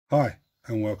Hi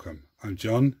and welcome. I'm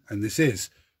John and this is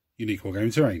Unique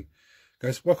Wargaming Terrain.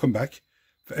 Guys, welcome back.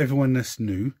 For everyone that's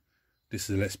new, this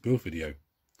is a Let's Build video.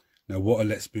 Now, what are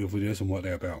Let's Build videos and what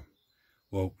they're about?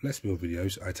 Well, Let's Build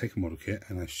videos, I take a model kit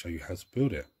and I show you how to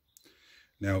build it.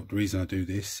 Now, the reason I do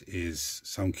this is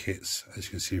some kits, as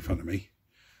you can see in front of me,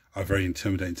 are very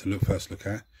intimidating to first look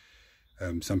at.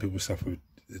 Some people suffer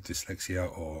with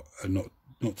dyslexia or are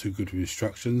not too good with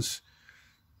instructions.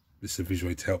 This is a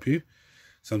visual aid to help you.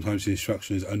 Sometimes the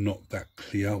instructions are not that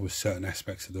clear with certain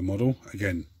aspects of the model.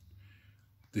 Again,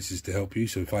 this is to help you.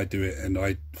 So if I do it and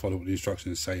I follow what the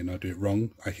instructions say and I do it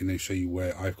wrong, I can then show you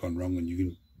where I've gone wrong and you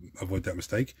can avoid that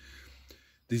mistake.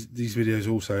 These videos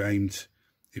are also aimed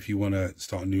if you want to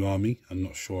start a new army and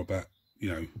not sure about,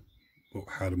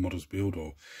 how the models build,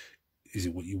 or is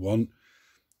it what you want,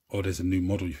 or there's a new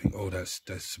model you think, oh, that's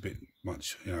a bit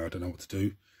much, I don't know what to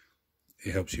do.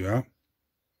 It helps you out.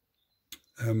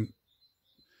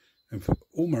 And for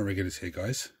all my regulars here,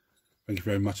 guys, thank you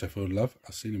very much. I feel the love.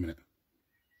 I'll see you in a minute.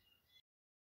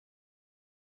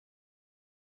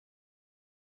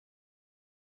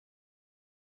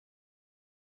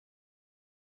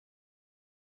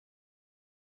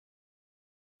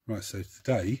 Right, so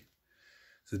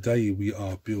today we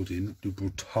are building the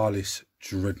Brutalis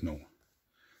Dreadnought.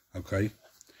 Okay,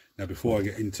 now before I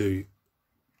get into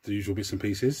the usual bits and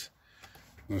pieces,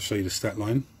 I'm going to show you the stat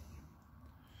line.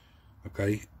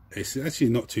 Okay, it's actually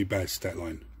not too bad stat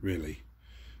line, really.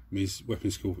 I mean, his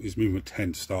weapon skill is movement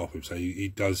 10 to start with, so he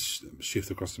does shift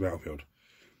across the battlefield.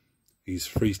 He's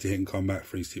freeze to hit in combat,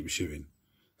 freeze to hit with shooting.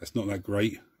 That's not that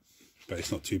great, but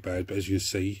it's not too bad. But as you can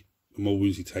see, the more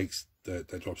wounds he takes,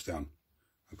 that drops down.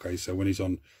 Okay, so when he's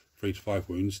on 3 to 5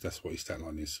 wounds, that's what his stat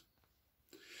line is.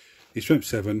 His strength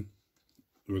 7,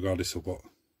 regardless of what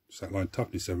stat line.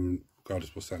 Toughness 7, regardless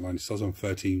of what stat line. He starts on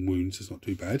 13 wounds, it's not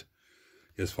too bad.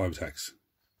 He has 5 attacks.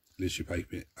 Leadership 8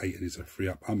 and is a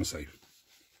 3-up armor save.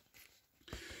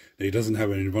 Now, he doesn't have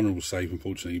an invulnerable save,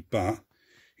 unfortunately, but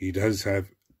he does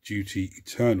have Duty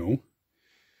Eternal,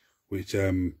 which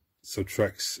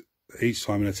subtracts each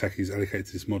time an attack is allocated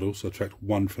to this model, subtract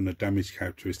 1 from the damage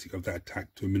characteristic of that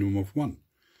attack to a minimum of 1.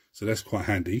 So that's quite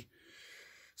handy.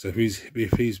 So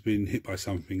if he's been hit by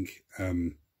something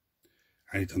and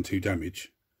he's done 2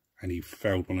 damage and he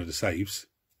failed one of the saves,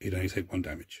 he'd only take 1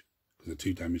 damage. Because the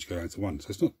 2 damage go down to 1,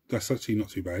 so that's actually not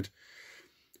too bad.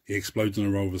 He explodes on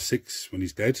a roll of a 6 when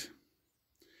he's dead.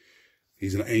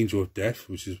 He's an Angel of Death,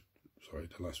 which is, sorry,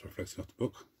 the light's reflecting off the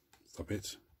book. Stop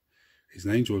it. He's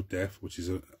an Angel of Death, which is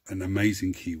an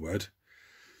amazing keyword,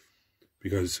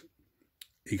 because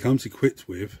he comes equipped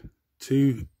with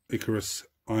 2 Icarus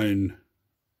Iron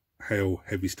Hail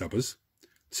Heavy Stubbers,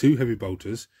 2 Heavy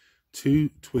Bolters, 2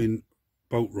 Twin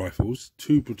Bolt Rifles,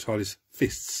 2 Brutalis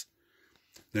Fists.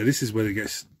 Now this is where it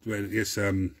gets well,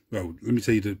 let me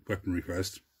tell you the weaponry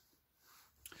first.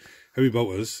 Heavy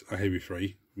bolters are heavy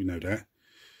 3, we know that.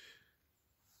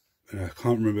 I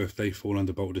can't remember if they fall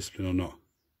under bolter discipline or not.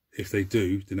 If they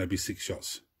do, then that'd be 6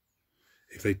 shots.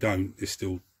 If they don't, it's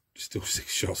still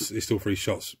 6 shots. It's still 3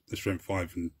 shots. The strength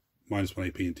 5 and -1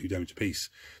 AP and 2 damage apiece.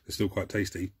 They're still quite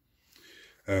tasty.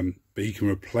 But you can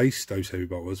replace those heavy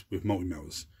bolters with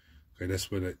multi-melters. Okay,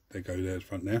 that's where they go there at the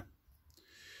front there.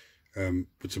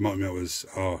 But the multi-melters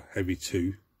are heavy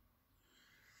 2.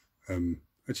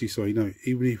 Actually, sorry, no,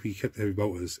 even if he kept the heavy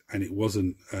bolters and it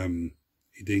wasn't,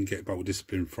 he didn't get bolter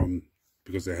discipline from,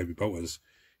 because they're heavy bolters,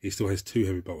 he still has 2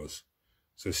 heavy bolters.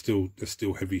 So they're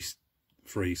still heavy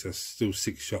 3, so that's still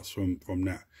 6 shots from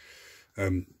that.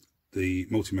 The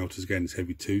multi-melters again is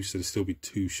heavy 2, so there'll still be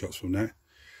 2 shots from that.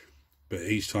 But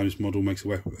each time this model makes a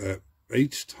weapon,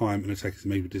 each time an attack is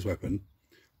made with this weapon,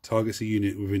 targets a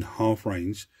unit within half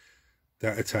range,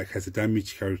 that attack has a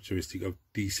damage characteristic of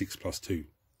D6 plus 2.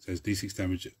 So it's D6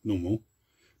 damage normal,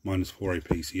 -4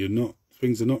 AP. So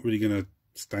things are not really going to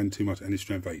stand too much, and it's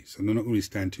strength 8. So they're not going to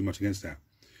stand too much against that.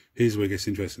 Here's where it gets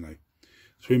interesting though.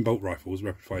 Twin bolt rifles,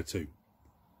 rapid fire 2.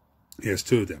 He has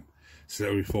 2 of them. So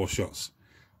that'll be 4 shots.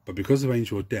 But because of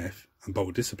Angel of Death and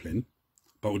bolter discipline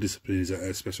is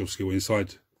a special skill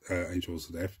inside Angels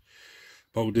of Death.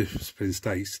 Bolter discipline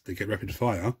states they get rapid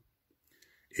fire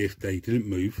if they didn't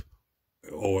move,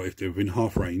 or if they're within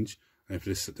half range, and if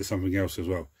there's something else as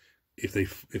well. If they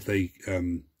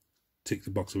tick the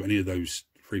box of any of those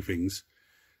 3 things,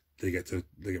 they get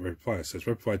rapid fire. So it's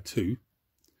rapid fire 2.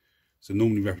 So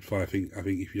normally rapid fire, I think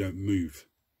if you don't move,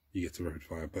 you get to rapid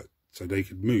fire. But so they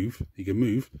could move. He can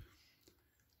move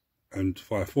and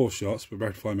fire 4 shots, but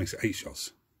rapid fire makes it 8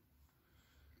 shots.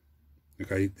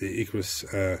 Okay, the Icarus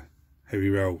Heavy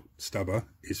Rail Stubber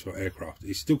is for aircraft.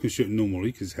 He still can shoot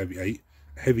normally because heavy 8.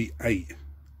 Heavy 8.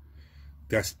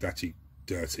 That's actually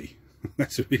dirty.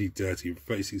 That's a really dirty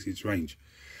 36-inch range.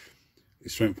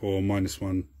 It's strength 4,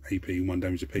 -1 AP and 1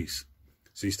 damage apiece.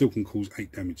 So you still can cause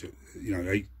 8 damage, you know,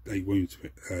 8 wounds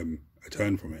a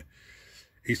turn from it.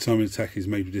 Each time an attack is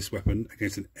made with this weapon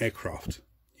against an aircraft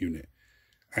unit,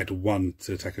 add 1 to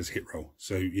the attacker's hit roll.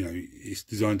 So, you know, it's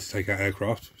designed to take out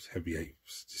aircraft. It's heavy 8.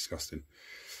 It's disgusting.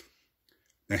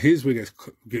 Now, here's where it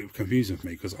gets confusing for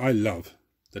me, because I love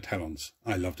the Talons.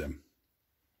 I love them.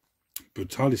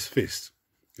 Brutalis Fist,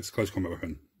 it's a close combat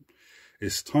weapon.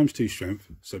 It's ×2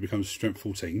 strength, so it becomes strength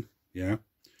 14, yeah?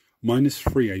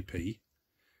 -3 AP,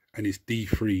 and it's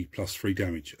D3 plus 3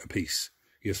 damage a piece.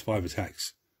 He has 5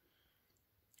 attacks.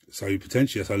 So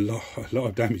potentially that's a lot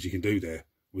of damage you can do there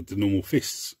with the normal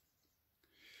fists.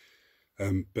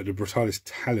 But the Brutalis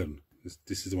Talon,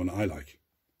 this is the one that I like.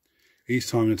 Each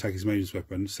time an attack is made with this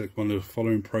weapon, select one of the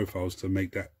following profiles to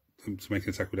make an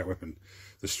attack with that weapon.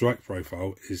 The strike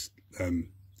profile is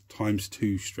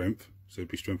 ×2 strength, so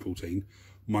it'd be strength 14,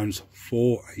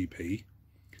 -4 AP,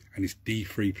 and it's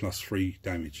D3 plus 3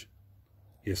 damage.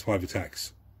 He has 5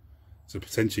 attacks, so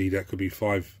potentially that could be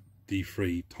 5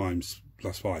 D3 times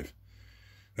 +5,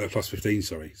 +15,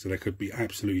 sorry. So that could be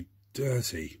absolutely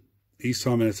dirty. Each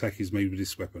time an attack is made with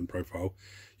this weapon profile,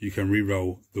 you can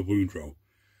re-roll the wound roll,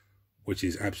 which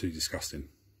is absolutely disgusting.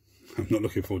 I'm not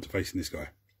looking forward to facing this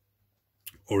guy.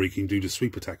 Or he can do the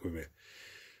sweep attack with it,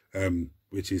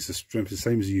 which is the strength the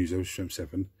same as the user, strength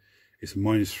 7. It's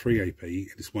 -3 AP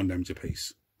and it's 1 damage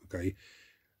apiece. Okay.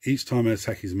 Each time an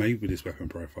attack is made with this weapon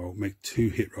profile, make 2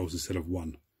 hit rolls instead of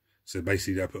 1. So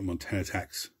basically, they'll put them on 10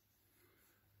 attacks.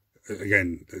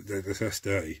 Again, that's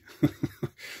dirty.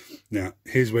 Now,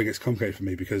 here's where it gets complicated for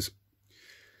me, because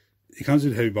it comes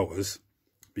with heavy bolters,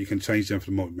 but you can change them for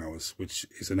the multi-melters, which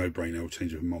is a no-brainer. I'll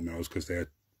change them for multi-melters because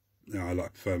they're, you know, I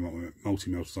prefer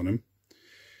multi-melters on them.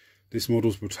 This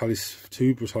model's 2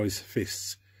 Brutalis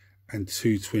Fists and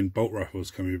 2 twin bolt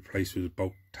rifles can be replaced with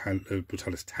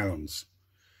Brutalis Talons.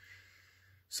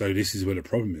 So this is where the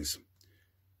problem is.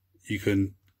 You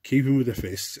can keep him with the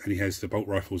fists, and he has the bolt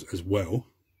rifles as well,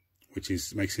 which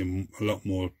makes him a lot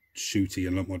more shooty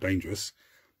and a lot more dangerous.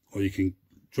 Or you can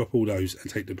drop all those and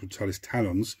take the Brutalis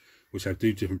Talons, which have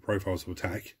 2 different profiles of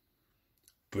attack,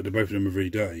 but both of them are really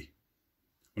dirty.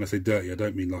 When I say dirty, I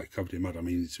don't mean like covered in mud. I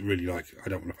mean it's really like, I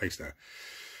don't want to face that.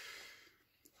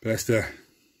 But that's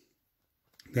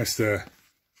the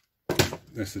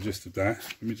gist of that.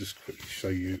 Let me just quickly show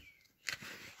you.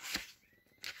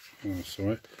 Oh,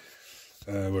 sorry.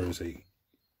 Where is he?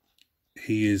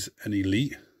 He is an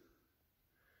elite.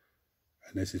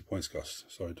 And there's his points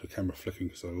cost. Sorry, the camera flickering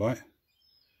because of the light.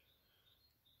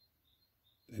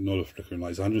 Ignore the flickering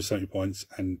light. It's 170 points,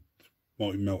 and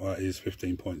multi-melter is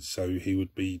 15 points. So he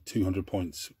would be 200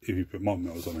 points if you put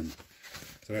multi-melters on him.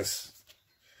 So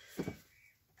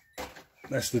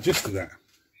that's the gist of that.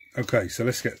 Okay, so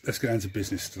let's get down to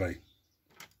business today.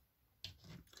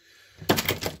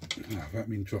 Oh, that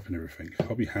means dropping everything.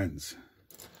 Hobby hands.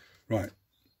 Right.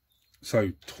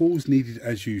 So tools needed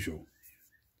as usual.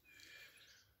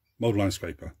 Mold line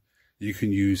scraper. You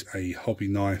can use a hobby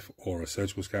knife or a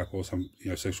surgical scalpel or some, you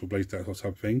know, surgical blade, that type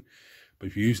of thing. But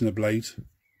if you're using a blade,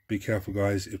 be careful,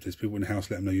 guys. If there's people in the house,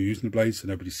 let them know you're using the blade so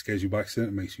nobody scares you by accident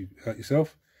and makes you hurt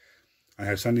yourself. I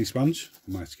have sanding sponge.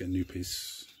 I might have to get a new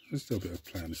piece. There's still a bit of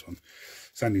play on this one.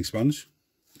 Sanding sponge,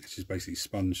 which is basically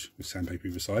sponge with sandpaper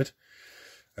either side.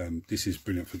 This is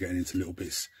brilliant for getting into little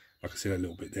bits. Like I see that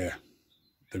little bit there.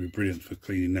 They'll be brilliant for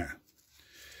cleaning that.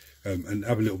 And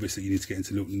other little bits that you need to get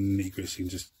into little nitty-gritty, you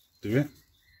can just do it.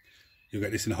 You'll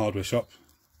get this in a hardware shop.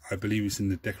 I believe it's in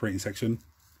the decorating section.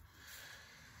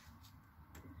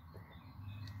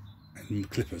 And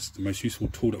clippers, the most useful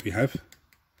tool that we have.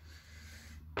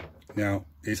 Now,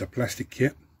 it's a plastic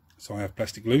kit, so I have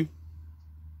plastic glue.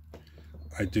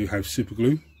 I do have super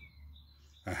glue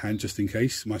at hand just in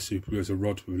case. My super glue is a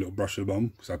rod with a little brush at the bottom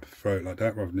because I prefer it like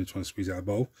that rather than trying to squeeze out a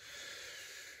bowl.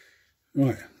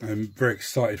 Right, I'm very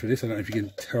excited for this. I don't know if you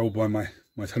can tell by my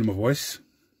tone of my voice.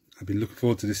 I've been looking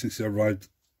forward to this since it arrived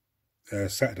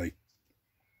Saturday.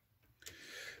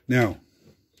 Now,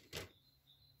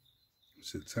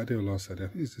 was it Saturday or last Saturday? I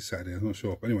think it's this Saturday, I'm not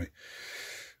sure. But anyway,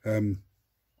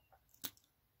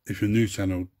 if you're new to the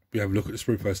channel, we have a look at the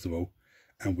sprue first of all,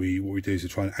 and what we do is we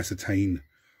try and ascertain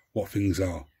what things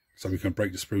are, so we can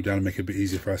break the sprue down and make it a bit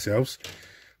easier for ourselves.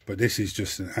 But this is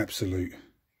just an absolute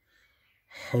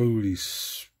holy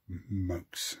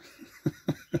smokes.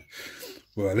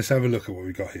 Well, let's have a look at what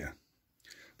we got here.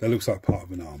 That looks like part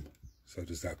of an arm, so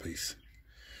does that piece.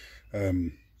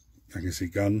 I can see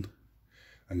gun,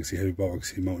 I can see heavy bolt, I can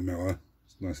see multi-melter.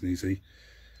 It's nice and easy.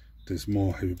 There's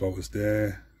more heavy bolters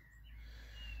there.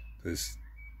 There's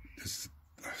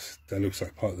that looks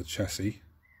like part of the chassis,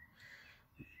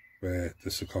 where the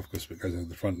sarcophagus bit goes over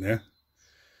the front there.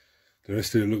 The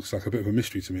rest of it looks like a bit of a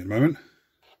mystery to me at the moment.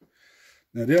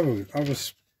 Now the other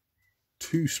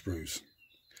two sprues,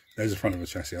 there's the front of the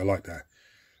chassis. I like that.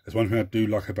 There's one thing I do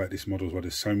like about this model as well.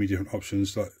 There's so many different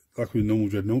options. Like with normal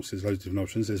Dreadnoughts, there's loads of different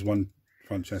options. There's one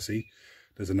front chassis.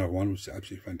 There's another one, which is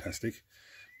absolutely fantastic.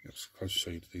 I'll just close to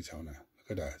show you the detail now.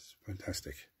 Look at that. It's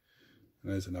fantastic.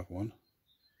 And there's another one.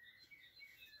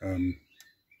 That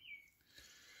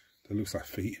looks like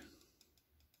feet.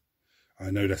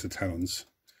 I know that's the talons.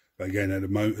 But again, at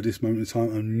this moment in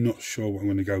time, I'm not sure what I'm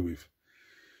going to go with.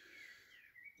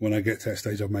 When I get to that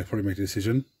stage, I may probably make a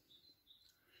decision.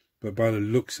 But by the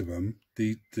looks of them,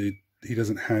 he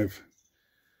doesn't have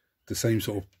the same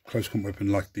sort of close combat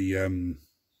weapon like the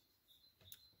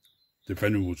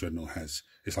Venerable Dreadnought has.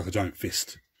 It's like a giant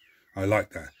fist. I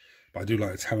like that. But I do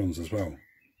like the talons as well.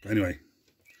 But anyway,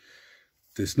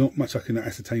 there's not much I can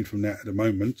ascertain from that at the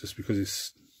moment, just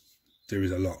because there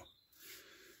is a lot.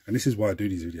 And this is why I do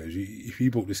these videos. If you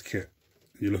bought this kit,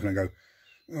 and you're looking and go,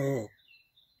 oh,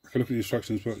 I can look at the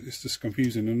instructions, but it's just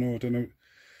confusing, and no, I don't know.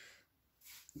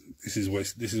 This is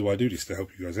why I do this, to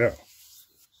help you guys out.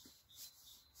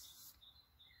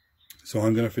 So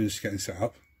I'm going to finish getting set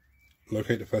up,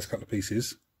 locate the first couple of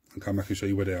pieces, and come back and show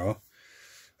you where they are.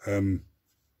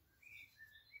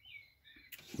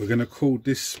 We're going to call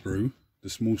this sprue, the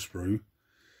small sprue,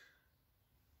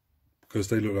 because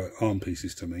they look like arm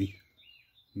pieces to me.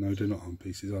 No, they're not arm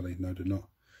pieces, are they? No, they're not.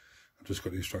 I've just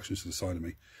got the instructions to the side of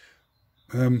me.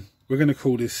 We're going to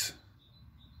call this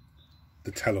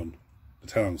the talon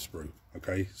sprue.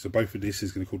 Okay, so both of this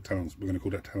is going to call talons. We're going to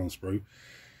call that talon sprue.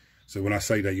 So when I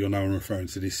say that, you'll know I'm referring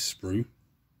to this sprue,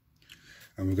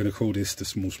 and we're going to call this the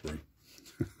small sprue.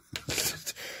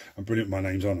 I'm brilliant with my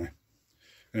names, aren't I?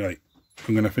 Anyway,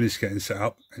 I'm going to finish getting set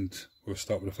up, and we'll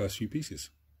start with the first few pieces.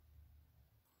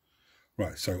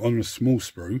 Right, so on the small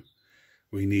sprue,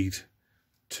 we need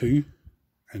 2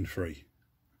 and 3.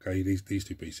 Okay, these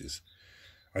two pieces.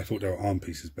 I thought they were arm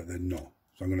pieces, but they're not.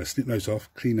 So I'm going to snip those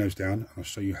off, clean those down, and I'll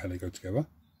show you how they go together.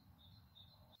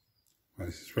 Right,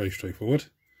 this is very straightforward.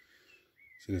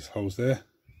 See, there's holes there.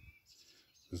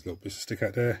 There's little bits of stick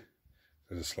out there.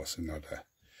 There's a slots in there.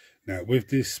 Now, with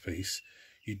this piece,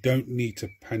 you don't need to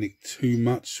panic too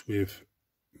much with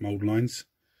mould lines.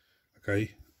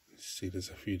 Okay, see, there's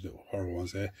a few little horrible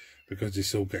ones there, because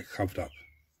this all get covered up.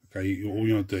 Okay, all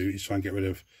you want to do is try and get rid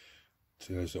of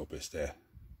those little bits there.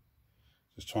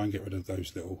 Just try and get rid of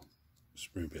those little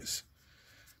sprue bits.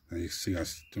 Now you see, I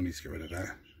still need to get rid of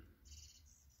that.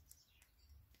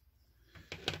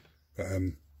 But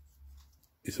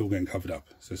it's all getting covered up,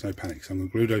 so there's no panic. So I'm going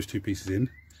to glue those two pieces in,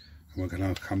 and we're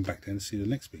going to come back then and see the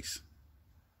next piece.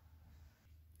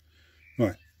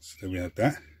 Right, so there we have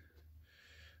that.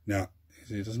 Now,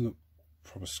 it doesn't look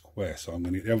proper square, so I'm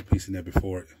going to get the other piece in there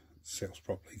before it settles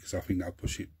properly, because I think that'll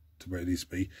push it to where it needs to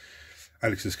be.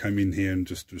 Alex just came in here and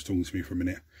just was talking to me for a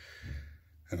minute,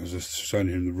 and I was just showing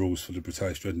him the rules for the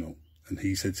Brutalis Dreadnought, and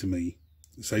he said to me,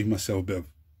 save myself a bit of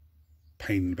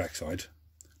pain in the backside,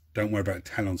 don't worry about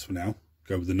talons for now,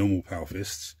 go with the normal power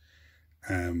fists,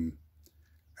 and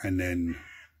then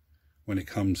when it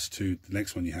comes to the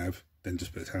next one you have, then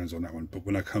just put the talons on that one. But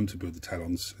when I come to build the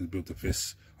talons and build the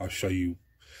fists, I'll show you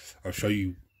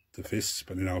the fists,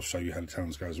 but then I'll show you how the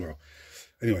talons go as well.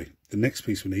 Anyway, the next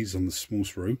piece we need is on the small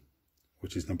sprue,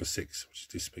 which is number 6, which is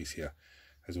this piece here.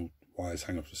 Has all wires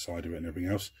hang off the side of it and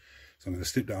everything else. So I'm going to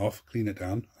snip that off, clean it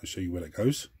down, and show you where it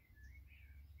goes.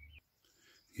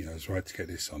 Yeah, I was right to get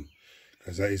this on,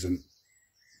 because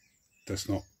that's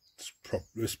not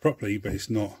it's properly, but it's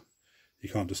not, you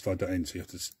can't just slide that in, so you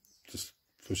have to just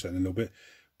push that in a little bit.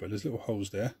 But there's little holes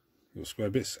there, little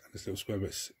square bits, and there's little square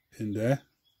bits in there.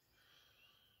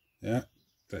 Yeah,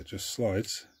 that just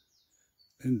slides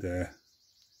in there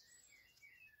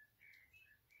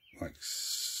like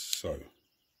so.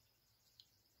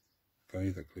 Okay,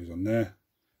 that glues on there,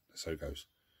 that's how it goes.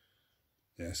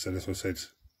 Yeah, so that's what I said,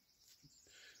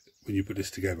 when you put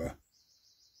this together,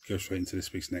 go straight into this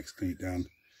piece next, clean it down,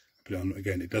 put it on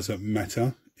again. It doesn't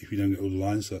matter if you don't get all the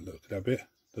lines. Look at that bit,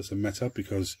 doesn't matter,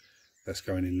 because that's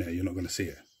going in there, you're not going to see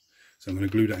it. So I'm going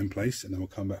to glue that in place, and then we'll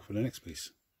come back for the next piece.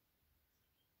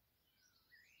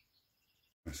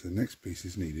 Right, so the next piece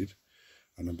is needed,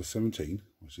 and number 17,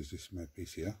 which is this mad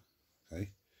piece here,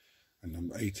 okay, and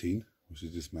number 18, which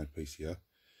is this mad piece here.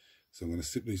 So I'm going to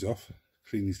snip these off,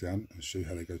 clean these down, and show you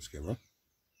how they go together.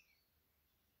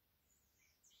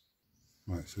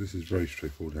 Right, so this is very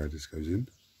straightforward how this goes in.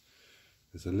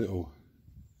 There's a little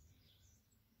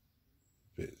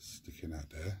bit sticking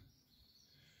out there,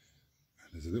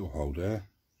 and there's a little hole there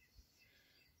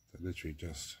it literally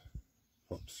just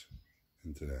pops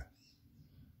into there.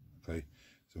 Okay,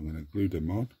 so I'm going to glue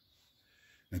them on.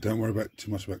 Now don't worry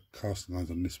too much about casting lines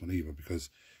on this one either, because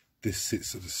this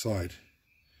sits at the side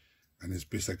and there's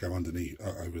bits that go underneath,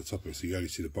 over the top of it, so you only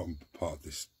see the bottom part of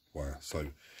this wire. So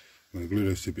I'm going to glue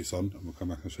those two bits on and we'll come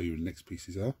back and show you what the next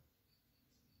pieces are.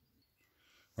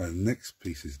 Right, the next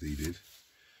piece is needed.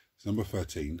 It's number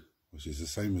 13, which is the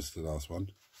same as the last one.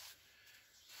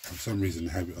 For some reason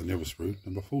I have it on the other sprue,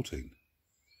 number 14.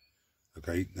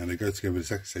 Okay, now they go together the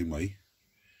exact same way.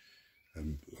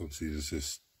 Obviously there's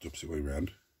this opposite way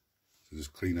around. So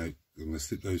just clean out, I'm going to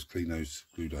slip those, clean those,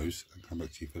 glue those, and come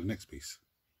back to you for the next piece.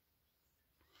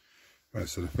 Right,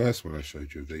 so the first one I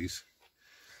showed you of these,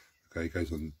 okay,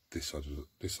 goes on this side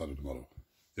of the model.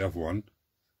 The other one,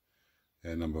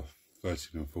 yeah, number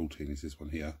 13 and 14 is this one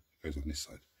here, goes on this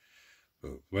side.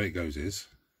 But the way it goes is,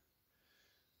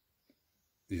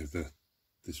 you have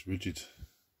this rigid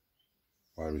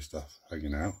wiry stuff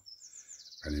hanging out,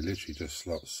 and it literally just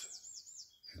slots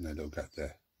in that little gap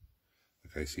there.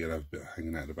 Okay, so you'll have a bit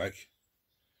hanging out the back.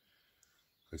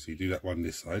 Okay, so you do that one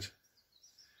this side,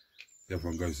 the other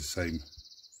one goes the same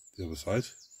the other side,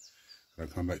 and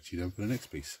I'll come back to you then for the next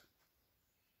piece.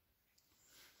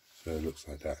 So it looks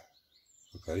like that.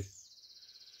 Okay,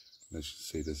 and as you can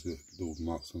see there's little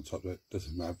marks on top. That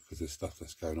doesn't matter because there's stuff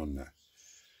that's going on there.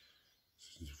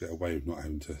 So you get away with not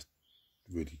having to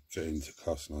really get into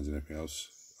casting lines and everything else.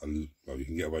 Well, you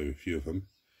can get away with a few of them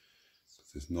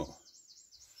because there's not,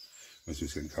 most of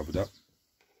it's getting covered up.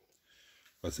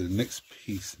 Right, so the next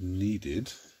piece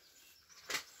needed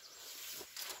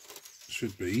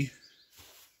should be,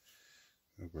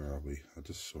 where are we? I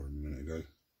just saw him a minute ago,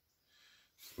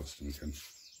 lost him again.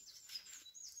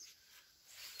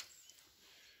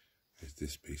 There's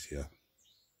this piece here.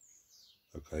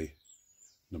 Okay,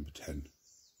 number 10.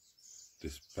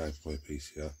 This bad boy piece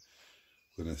here.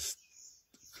 I'm gonna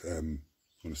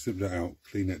snip that out,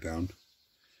 clean it down,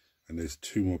 and there's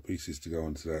two more pieces to go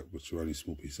onto that, which are only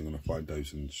small pieces. I'm gonna find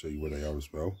those and show you where they are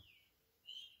as well.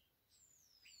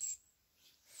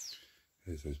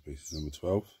 Here's those pieces, number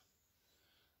 12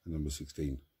 and number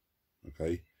 16.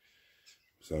 Okay,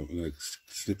 so I'm going to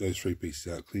slip those three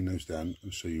pieces out, clean those down,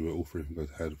 and show you where all three of them go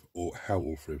together, or how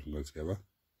all three of them go together.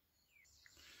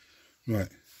 Right,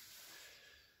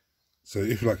 so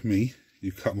if you're like me,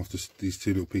 you cut them off these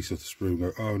two little pieces off the sprue and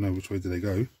go, oh no, which way do they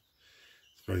go?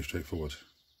 It's very straightforward.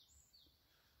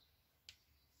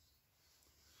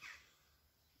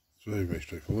 It's very, very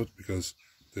straightforward, because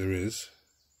there is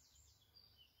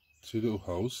two little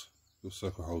holes, little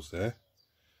circle holes there,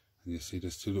 and you see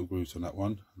there's two little grooves on that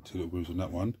one and two little grooves on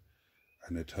that one,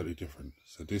 and they're totally different.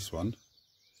 So this one,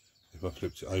 if I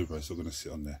flipped it over, it's still going to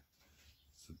sit on there.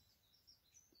 So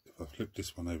if I flip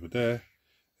this one over there,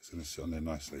 it's going to sit on there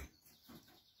nicely.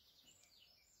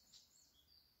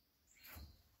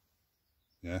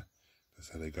 Yeah,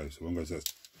 that's how they go. So one goes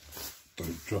that,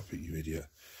 don't drop it you idiot.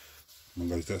 One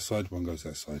goes that side, one goes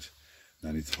that side. Now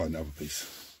I need to find the other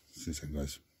piece. See how it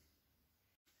goes.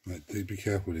 Right, do be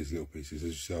careful with these little pieces. As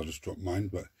you see, I'll just drop mine,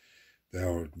 but they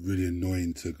are really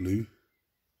annoying to glue,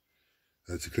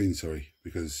 to clean, sorry,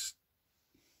 because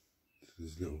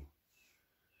there's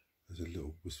a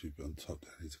little wispy bit on top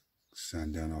that I need to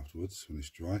sand down afterwards when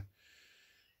it's dry.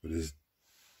 But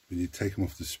when you take them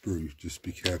off the sprue, just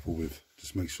be careful with,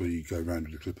 just make sure you go around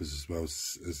with the clippers as well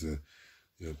as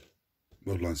your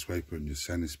rod line scraper and your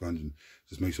sanding sponge, and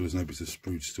just make sure there's no bits of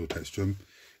sprue still attached to them.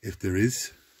 If there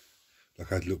is, like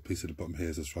I had a little piece at the bottom here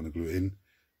as I was trying to glue it in,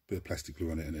 bit of plastic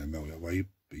glue on it and it'll melt that way,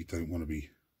 but you don't want to be,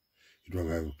 you'd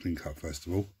rather have a clean cut first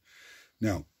of all.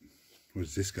 Now, where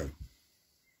does this go?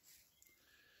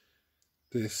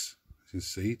 This, as you can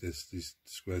see, there's these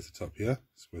squares at the top here,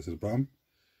 squares at the bottom.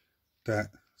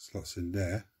 That slots in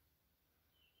there.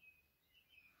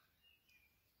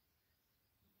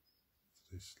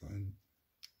 This line,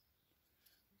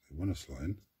 they want to slot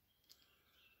in.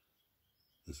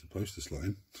 They're supposed to slot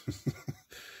in.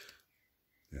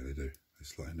 Yeah, they do. They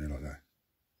slot in there like that.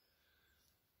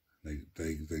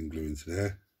 They then glue into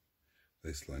there.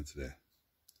 They slot into there.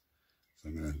 So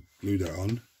I'm going to glue that on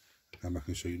and come back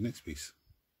and show you the next piece.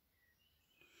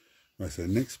 Right, so the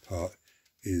next part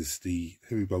is the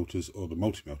heavy bolters or the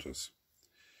multi-melters.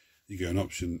 You get an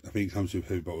option, I think it comes with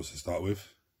heavy bolters to start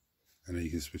with, and then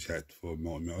you can switch out for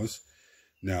multi-melters.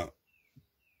 Now,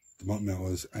 the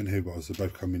multi-melters and heavy bolters, they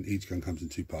both come in, each gun comes in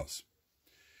two parts.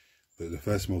 But the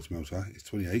first multi-melter is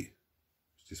 28, which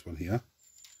is this one here,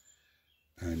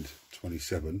 and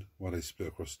 27. Why they split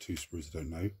across two sprues, I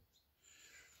don't know.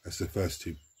 That's the first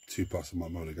two parts of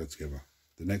multi-melter that go together.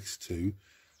 The next two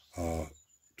are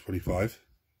 25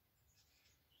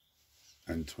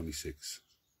 and 26.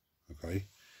 Okay,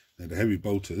 now the heavy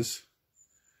bolters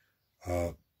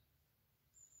are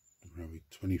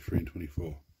 23 and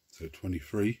 24. So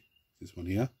 23, this one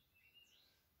here,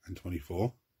 and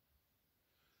 24.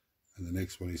 And the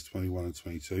next one is 21 and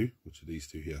 22, which are these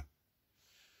two here.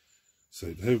 So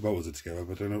the heavy bolters are together,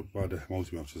 but I don't know why the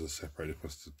multi-melters are separated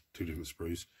across the two different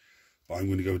sprues. But I'm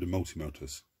going to go with the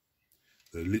multi-melters.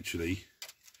 They're literally,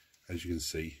 as you can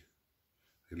see,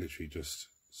 they literally just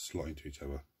slot into each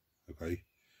other. Okay,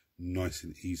 nice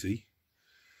and easy.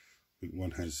 I think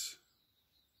one has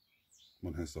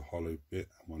the hollow bit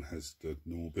and one has the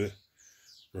normal bit.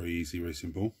 Very easy, very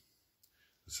simple.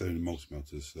 The same in the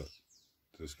multi-melters, that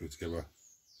just go together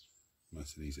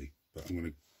nice and easy. But I'm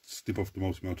going to snip off the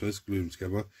multi-melters, glue them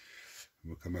together, and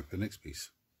we'll come back for the next piece.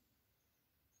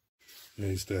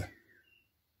 There's the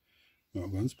metal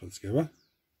guns put together.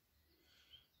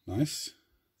 Nice.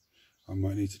 I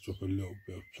might need to drop a little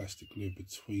bit of plastic glue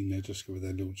between there, just with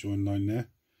that little join line there.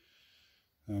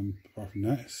 Apart from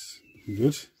that, it's looking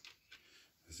good.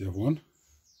 There's the other one.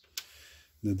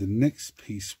 Now the next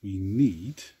piece we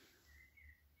need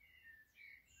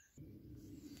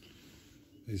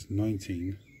is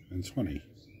 19 and 20.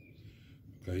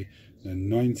 Okay,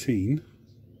 now 20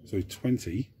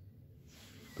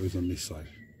 goes on this side.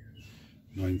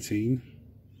 19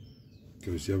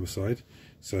 goes the other side.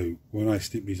 So when I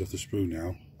snip these off the sprue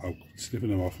now, I'll snip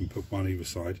them off and put one either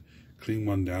side, clean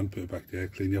one down, put it back there,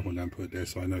 clean the other one down, put it there,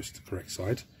 so I know it's the correct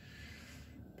side.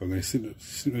 But I'm going to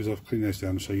snip those off, clean those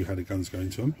down, and show you how the guns go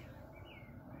into them.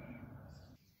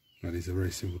 Now these are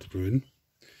very simple to glue in.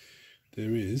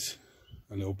 There is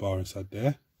a little bar inside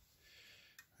there,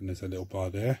 and there's a little bar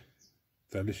there.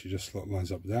 That literally just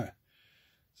lines up with that,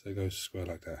 so it goes square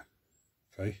like that.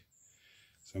 Okay,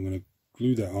 so I'm going to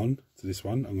glue that on to this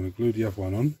one. I'm going to glue the other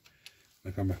one on, and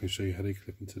I'll come back and show you how they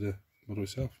clip into the model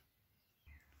itself.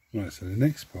 Right, so the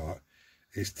next part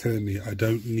is telling me I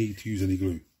don't need to use any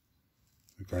glue.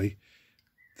 Okay,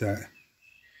 that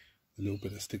the little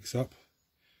bit that sticks up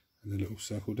and the little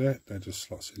circle there, that just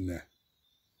slots in there.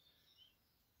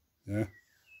 Yeah,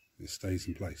 it stays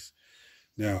in place.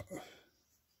 Now,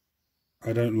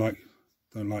 I don't like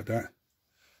that.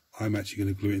 I'm actually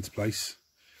going to glue it into place,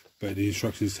 but the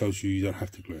instructions tells you don't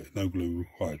have to glue it. No glue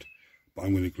required. But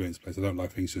I'm going to glue it into place. I don't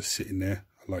like things just sitting there.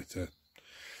 I like to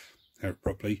have it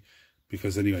properly,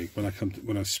 because anyway,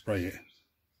 when I spray it,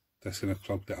 that's going to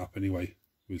clog that up anyway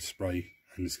with spray,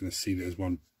 and it's going to seal it as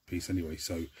one piece anyway.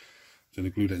 So I'm going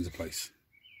to glue that into place.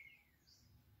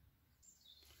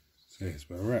 So here's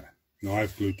where we're at. Now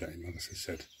I've glued that in, like I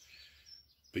said,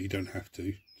 but you don't have to.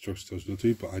 The instructions tells you not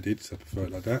to, but I did, so I prefer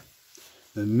it like that.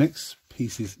 The next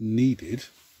piece is needed.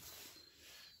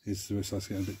 Is the rest. It's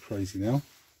getting a bit crazy now.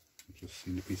 I've just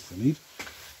seen the pieces I need.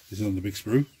 This is on the big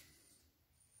sprue.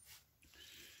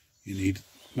 You need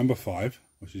number 5,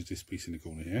 which is this piece in the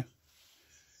corner here,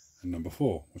 and number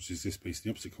 4, which is this piece in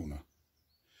the opposite corner.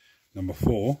 Number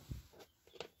 4,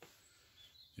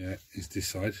 yeah, is this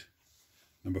side.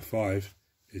 Number 5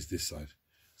 is this side.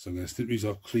 So I'm going to snip these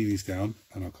off, clean these down,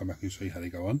 and I'll come back and show you how they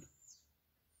go on.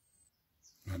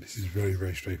 Right, this is very,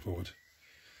 very straightforward.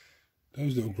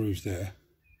 Those little grooves there,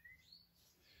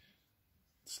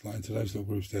 slide into those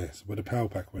little grooves there. So where the power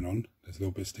pack went on, there's a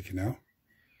little bit sticking out.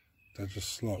 That just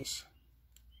slots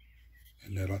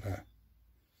in there like that.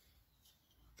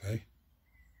 Okay,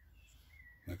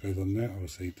 that goes on there.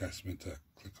 Obviously that's meant to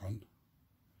click on.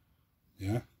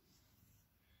 Yeah,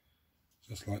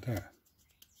 just like that.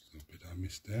 A little bit I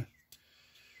missed there.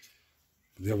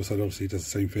 But the other side obviously does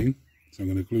the same thing. So I'm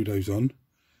going to glue those on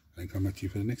and come back to you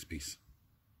for the next piece.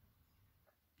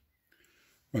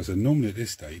 Right, so normally at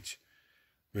this stage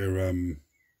we're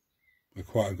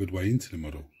quite a good way into the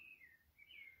model.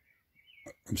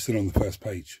 I'm still on the first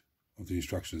page of the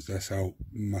instructions. That's how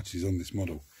much is on this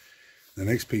model. The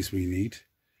next piece we need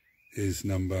is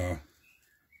number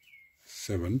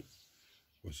 7,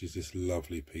 which is this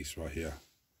lovely piece right here.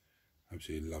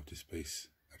 Absolutely love this piece.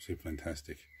 Absolutely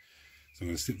fantastic. So I'm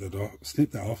going to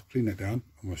snip that off, clean that down,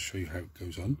 and we'll show you how it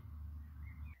goes on.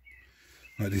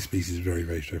 Right, this piece is very,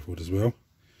 very straightforward as well.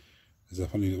 There's a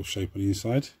funny little shape on the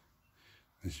inside,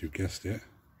 as you guessed it.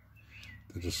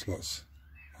 That just slots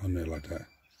on there like that.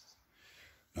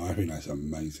 Now I think that's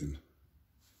amazing.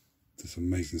 This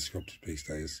amazing sculpted piece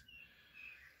that is.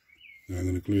 Now I'm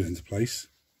going to glue it into place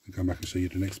and come back and show you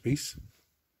the next piece.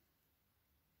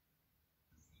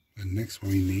 The next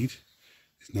one we need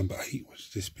is number 8, which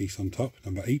is this piece on top,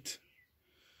 number 8.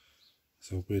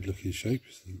 It's a weird looking shape,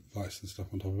 there's lights and stuff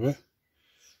on top of it.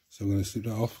 So I'm going to snip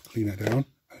that off, clean that down,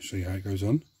 and show you how it goes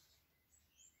on.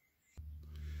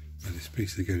 And this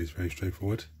piece again is very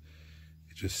straightforward.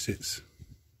 It just sits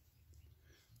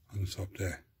on the top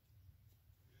there.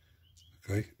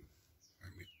 Okay,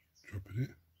 let me drop it.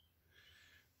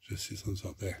 Just sits on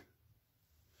top there.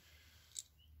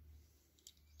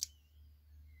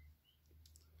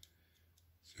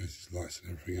 So there's lights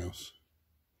and everything else.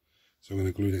 So I'm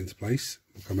going to glue that into place.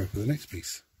 We'll come back for the next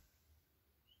piece.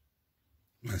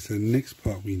 Right, so the next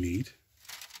part we need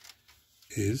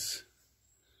is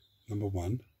number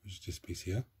 1, which is this piece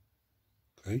here.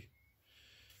 Okay.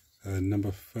 Number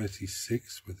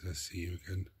 36, where did I see you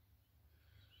again?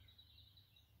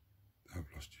 I've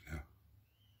lost you now.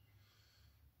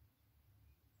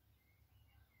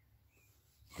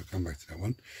 I'll come back to that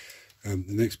one. The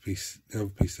next piece, the other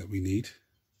piece that we need.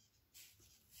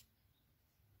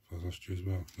 I lost you as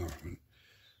well. No, I haven't.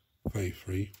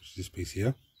 33, which is this piece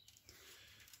here.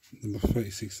 Number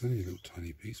 36 is only a little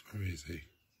tiny piece. Where is he?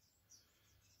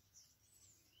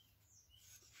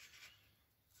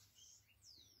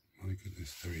 My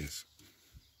goodness, there he is.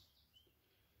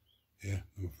 Yeah,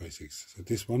 number 36. So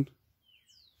this one,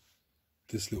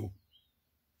 this little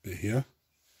bit here,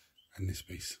 and this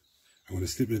piece. I'm going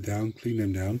to snip them down, clean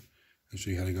them down, and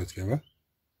show you how they go together.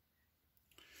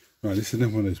 Right, this is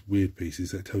another one of those weird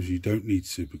pieces that tells you don't need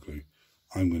super glue.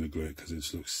 I'm going to glue it because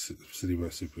it looks silly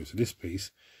without super glue. So this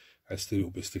piece has still a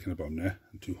little bit sticking at the bottom there,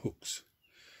 and 2 hooks.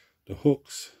 The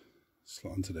hooks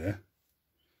slot onto there.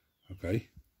 Okay.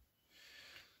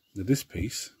 Now this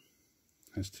piece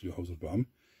has 2 holes at the bottom.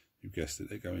 You guessed it,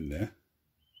 they go in there.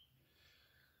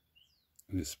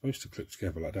 And it's supposed to clip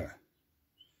together like that.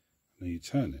 Now you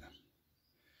turn it.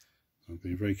 I'll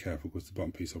be very careful because the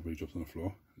bottom piece already drops on the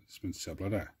floor. It spins up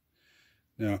like that.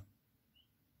 Now,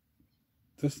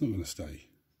 that's not going to stay.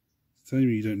 It's telling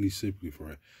me you don't need super glue for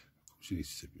it. Of course you need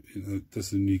super glue. It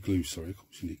doesn't need glue, sorry. Of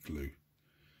course you need glue.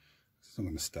 It's not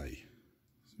going to stay.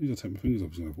 As soon as I take my fingers off,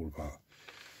 it's going to fall apart.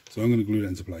 So I'm going to glue that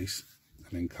into place and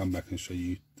then come back and show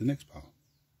you the next part.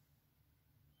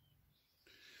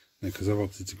 Now, because I've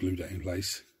opted to glue that in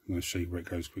place, I'm going to show you where it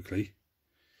goes quickly.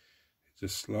 It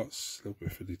just slots a little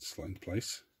bit for it to slot into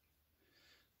place.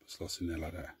 But slots in there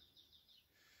like that.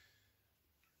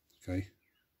 Okay,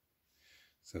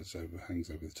 so that's hangs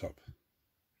over the top.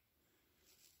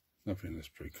 I think that's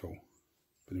pretty cool.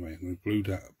 But anyway, I'm going to glue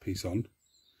that piece on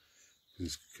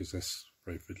because that's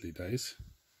very fiddly days.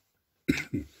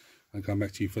 I'll come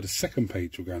back to you for the second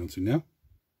page we're going on to now.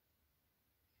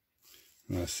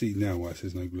 And I see now why it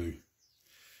says no glue,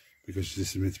 because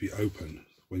this is meant to be open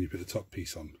when you put the top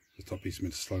piece on. The top piece is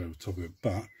meant to slide over the top of it,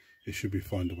 but it should be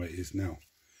fine the way it is now.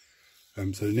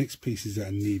 So the next pieces that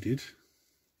are needed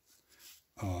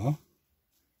are,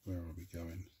 where are we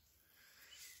going?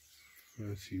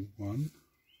 31.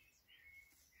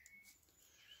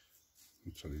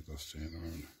 I'm totally lost here at the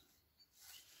moment.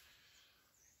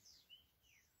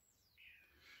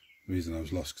 The reason I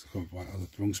was lost because I couldn't find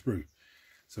the wrong sprue.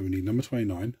 So we need number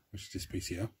 29, which is this piece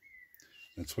here.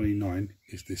 Now 29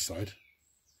 is this side.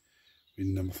 We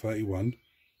need number 31,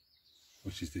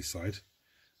 which is this side,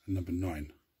 and number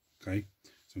 9. Okay,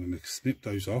 so I'm going to snip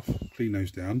those off, clean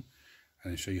those down,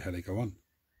 and then show you how they go on.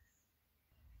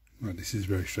 Right, this is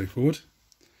very straightforward.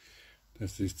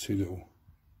 There's these 2 little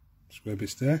square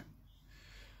bits there.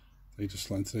 They just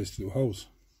slide into those 2 little holes,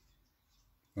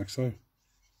 like so.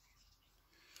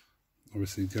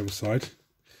 Obviously the other side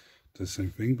does the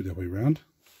same thing, but the other way around.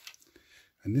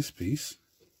 And this piece,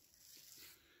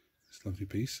 this lovely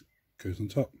piece, goes on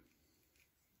top.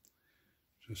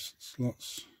 Just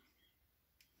slots.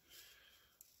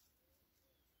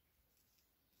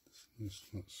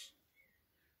 Slots.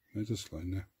 No, just slide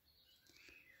in there.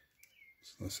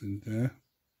 Slots in there,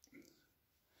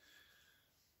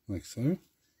 like so. I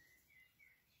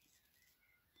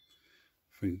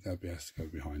think that bit has to go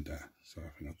behind that. So I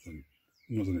think I've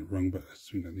not done it wrong, but I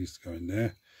think that needs to go in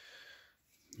there.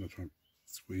 I'll try and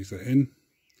squeeze that in.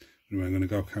 Anyway, I'm going to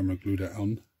go camera glue that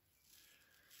on.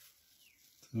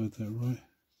 Did I do that right?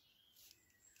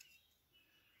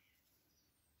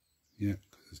 Yeah,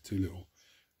 because there's 2 little.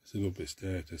 There's a little bits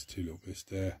there, there's 2 little bits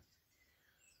there.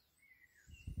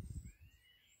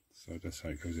 So that's how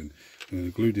it goes in. I'm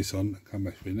going to glue this on and come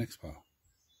back for the next part.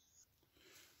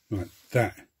 Right,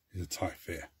 that is a tight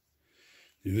fit.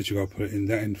 You literally got to put it in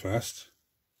that end first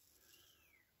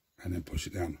and then push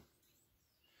it down.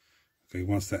 Okay,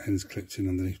 once that end's clipped in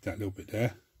underneath that little bit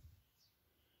there,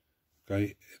 okay,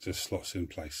 it just slots in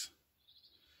place.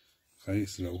 Okay,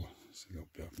 it's a little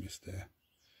bit I've missed there.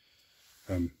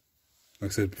 Like I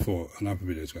said before on other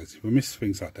videos, guys, if I miss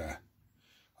things like that,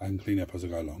 I can clean up as I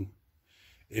go along.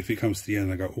 If it comes to the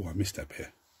end and I go, oh, I missed that bit,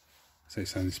 say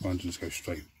sanding sponge and just go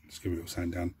straight, just give it a little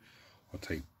sand down. I'll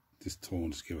take this tool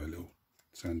and just give it a little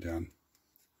sand down.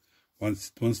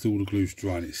 Once all the glue's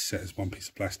dry and it's set as one piece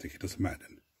of plastic, it doesn't matter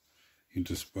then. You can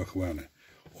just work away on it.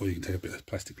 Or you can take a bit of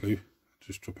plastic glue,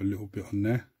 just drop a little bit on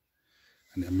there,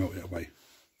 and it'll melt it away.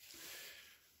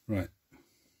 Right.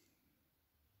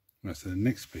 Right, so the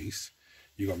next piece,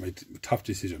 you've got to make a tough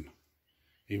decision.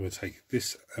 Either take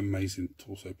this amazing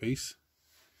torso piece,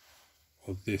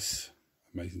 or this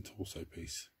amazing torso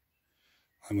piece.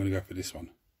 I'm going to go for this one.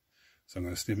 So I'm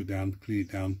going to snip it down, clean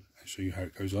it down, and show you how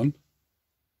it goes on.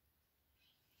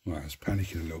 Right, I was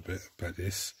panicking a little bit about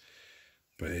this,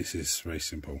 but this is very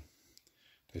simple.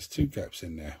 There's two gaps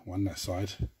in there, one that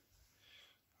side,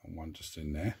 and one just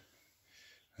in there.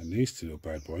 And these two little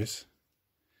bad boys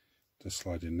just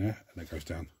slide in there, and it goes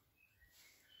down.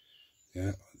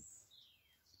 Yeah,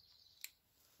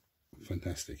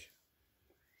 fantastic.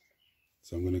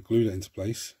 So I'm going to glue that into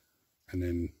place, and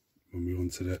then we'll move on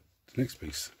to the next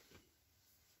piece.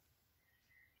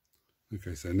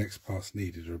 Okay, so the next parts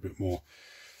needed are a bit more.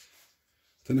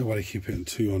 Don't know why they keep putting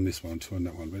 2 on this one, 2 on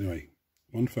that one, but anyway,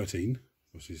 113,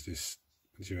 which is this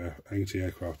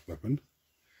anti-aircraft weapon.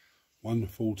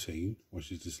 114,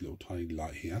 which is this little tiny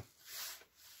light here.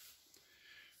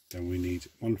 Then we need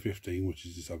 115, which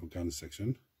is this other gun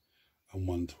section, and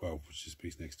 112, which is the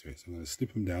piece next to it. So I'm going to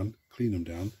snip them down, clean them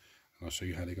down, and I'll show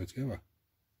you how they go together.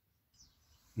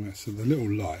 Right, so the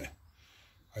little light,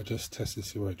 I just tested to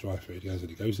see where it dry fit goes,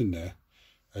 and it goes in there.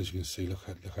 As you can see, look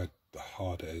how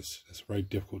hard it is. It's very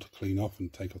difficult to clean off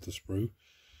and take off the sprue.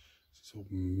 It's all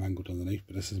mangled underneath,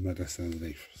 but this is made less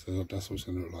underneath, so that's what it's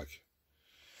going to look like.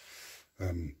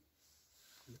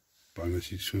 But I'm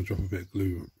actually just going to drop a bit of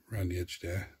glue around the edge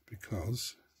there,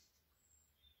 because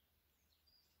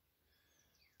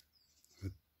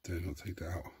I dare not take that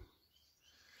out.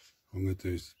 What I'm going to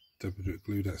do is double a bit of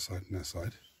glue that side and that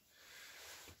side,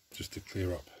 just to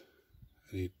clear up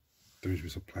any damage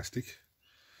bits of plastic.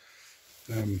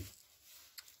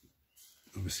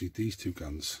 Obviously these two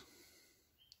guns,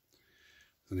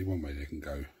 there's only one way they can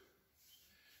go.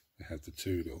 They have the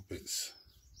two little bits,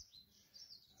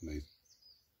 and do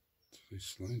they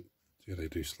slide? Yeah, they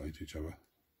do slide to each other.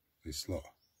 They slot.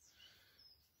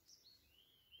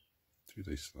 Do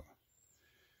they slot?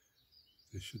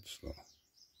 They should slot.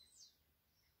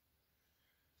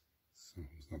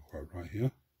 Something's not quite right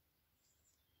here.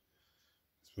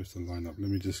 It's supposed to line up. Let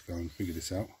me just go and figure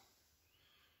this out.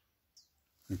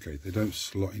 Okay, they don't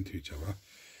slot into each other,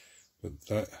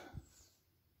 but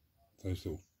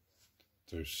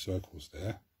those circles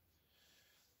there,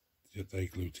 they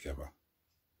glue together.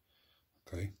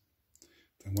 Okay,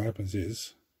 then what happens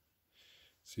is,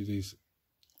 see these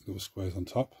little squares on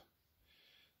top?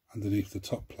 Underneath the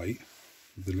top plate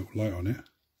with the little light on it,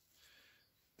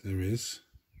 there is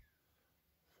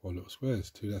 4 little squares,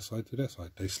 2 that side, 2 that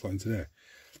side. They slot into there.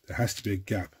 There has to be a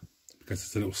gap because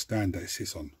it's a little stand that it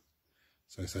sits on,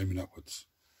 so it's aiming upwards.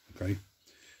 Okay,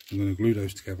 I'm going to glue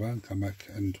those together and come back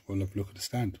and we'll have a look at the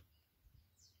stand.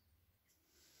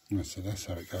 Right, so that's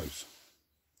how it goes.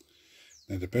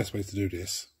 Now the best way to do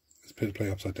this is put the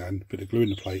plate upside down, put the glue in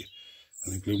the plate,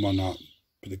 and then glue one up,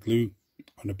 put the glue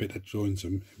on a bit that joins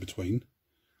them in between,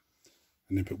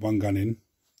 and then put one gun in,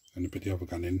 and then put the other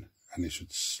gun in, and it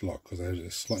should slot, because they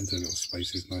slot into little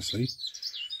spaces nicely.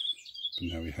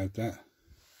 And now we have that.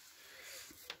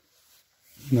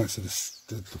 No, so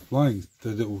the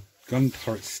little gun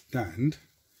turret stand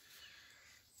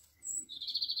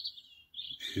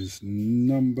is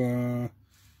number,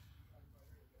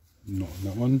 not on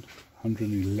that one,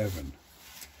 111.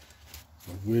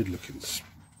 A weird looking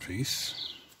piece.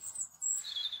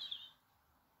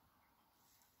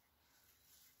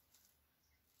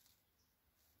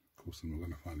 Of course I'm not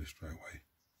going to find it straight away.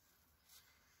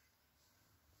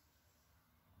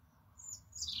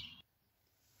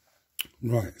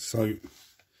 Right, so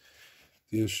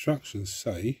the instructions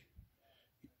say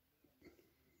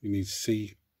you need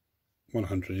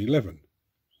C111,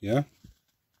 yeah?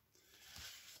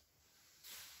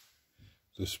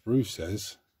 The sprue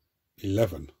says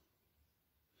 11.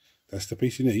 That's the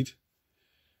piece you need.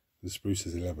 The sprue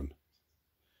says 11.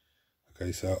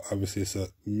 Okay, so obviously it's a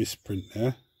misprint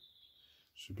there.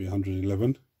 Should be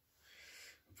 111.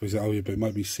 Oh yeah, but it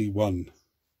might be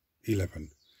C111.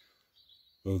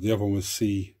 Well, the other one was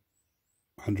C113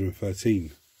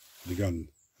 for the gun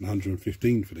and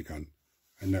 115 for the gun,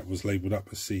 and that was labelled up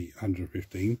as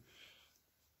C115,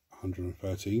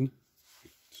 113.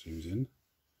 Zooms in.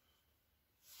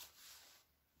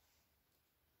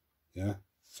 Yeah,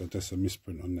 so that's a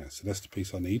misprint on that. So that's the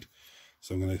piece I need.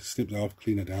 So I'm going to snip that off,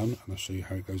 clean it down, and I'll show you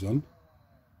how it goes on.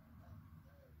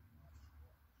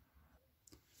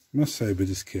 I must say with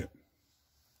this kit,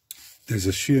 there's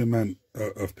a sheer amount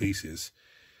of pieces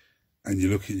and you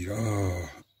look at it and you go, oh.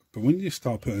 But when you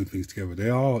start putting things together,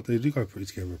 they do go pretty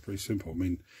together, pretty simple. I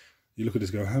mean, you look at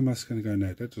this and go, how am I going to go in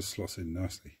there? That just slots in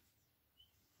nicely.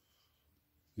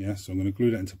 Yeah, so I'm going to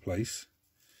glue that into place.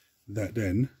 That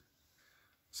then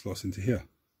slots into here.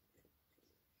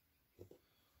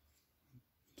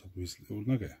 Top of his little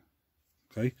nugget.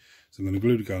 Okay, so I'm going to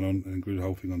glue the gun on and glue the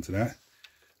whole thing onto that.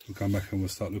 We'll come back and we'll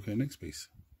start looking at the next piece.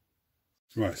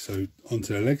 Right, so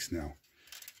onto the legs now.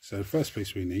 So the first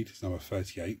piece we need is number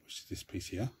 38, which is this piece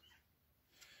here.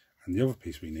 And the other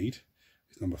piece we need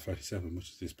is number 37, which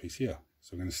is this piece here.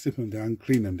 So I'm going to snip them down,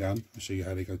 clean them down, and show you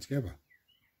how they go together.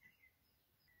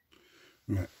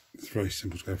 Right, it's very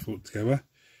simple to go together.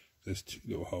 There's two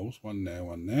little holes, one there,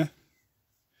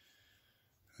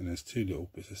 and there's two little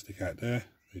bits that stick out there.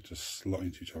 They just slot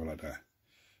into each other like that.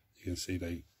 You can see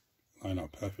they line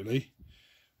up perfectly.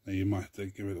 Now you might have to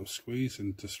give it a little squeeze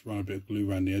and just run a bit of glue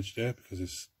around the edge there because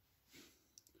it's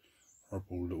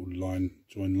horrible little line,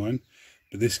 join line.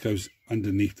 But this goes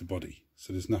underneath the body,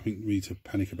 so there's nothing really to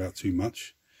panic about too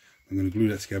much. I'm going to glue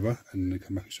that together and then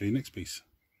come back and show you the next piece.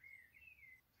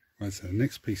 Right, so the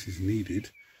next pieces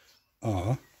needed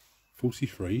are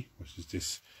 43, which is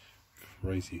this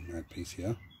crazy mad piece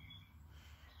here,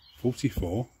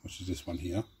 44, which is this one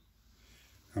here,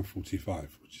 and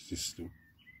 45, which is this little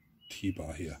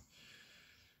T-bar here.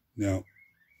 Now,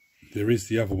 there is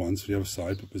the other ones for the other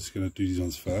side, but we're just going to do these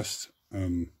ones first.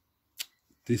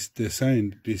 They're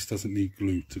saying this doesn't need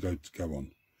glue to go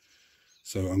on.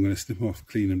 So I'm going to snip them off,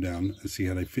 clean them down, and see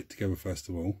how they fit together first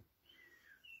of all,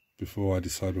 before I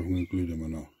decide whether I'm going to glue them or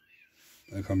not.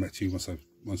 I'll come back to you once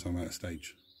I'm at a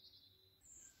stage.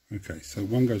 Okay, so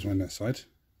one goes around that side.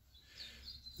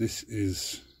 This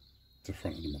is the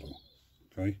front of the model.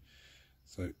 Okay,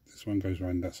 so this one goes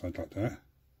around that side like that.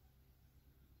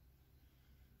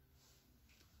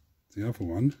 The other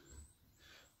one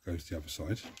goes the other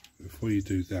side. Before you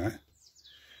do that,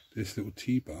 this little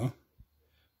T-bar,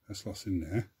 that slots in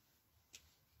there,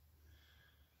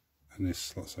 and this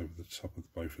slots over the top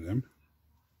of both of them.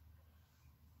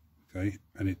 Okay,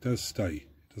 and it does stay.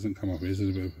 It doesn't come off. It is a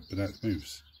little bit, but that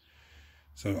moves.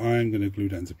 So I am going to glue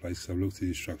that into place. So I've looked at the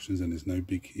instructions and there's no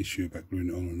big issue about gluing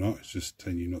it on or not. It's just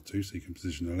telling you not to, so you can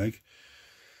position the leg.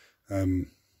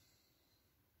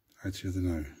 Actually, I don't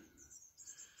know.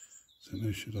 So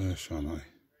no, should I or shan't I?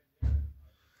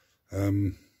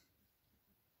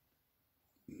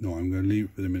 No, I'm going to leave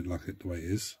it for a minute like it the way it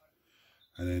is,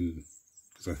 and then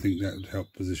because I think that would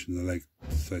help position the leg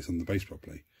so it's on the base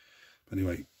properly. But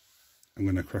anyway, I'm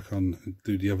going to crack on and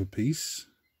do the other piece.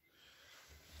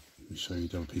 Let me show you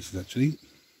the other pieces actually.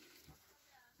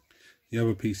 The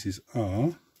other pieces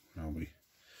are, where are we?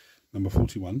 Number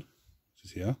 41, which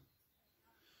is here.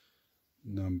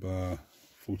 Number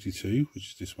 42,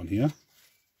 which is this one here.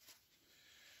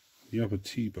 The other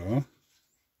T-bar,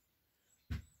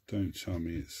 don't tell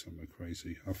me it's somewhere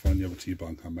crazy. I'll find the other T-bar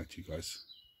and come back to you guys.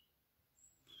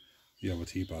 The other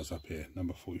T-bar's up here,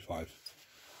 number 45.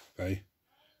 Okay,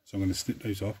 so I'm going to snip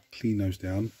those off, clean those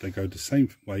down. They go the same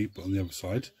way but on the other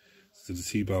side. So the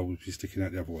T-bar will be sticking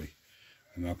out the other way.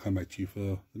 And I'll come back to you for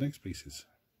the next pieces.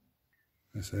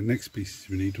 And so the next pieces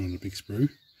we need on the big sprue.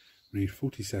 We need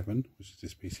 47, which is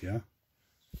this piece here.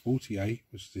 48,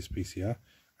 which is this piece here.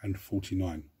 And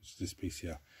 49, which is this piece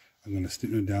here. I'm going to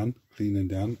snip them down, clean them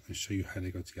down, and show you how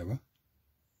they go together.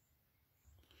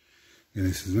 And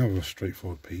this is another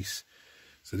straightforward piece.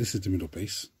 So this is the middle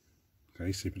piece.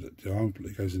 Okay, so the arm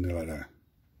plate goes in there like that.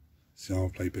 It's the arm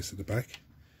plate bits at the back.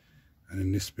 And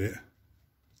then this bit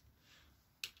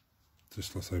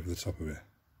just slots over the top of it.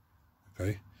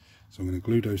 Okay, so I'm going to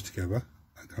glue those together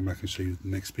and come back and show you the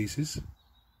next pieces.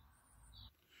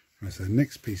 Right, so the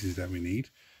next pieces that we need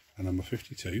are number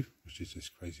 52, which is this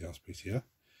crazy ass piece here,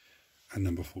 and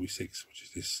number 46, which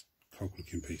is this cold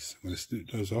looking piece. I'm going to snip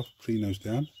those off, clean those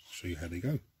down, show you how they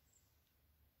go.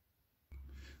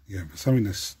 Yeah, for something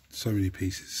that's so many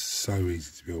pieces, so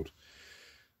easy to build.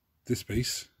 This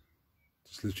piece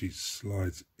just literally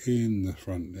slides in the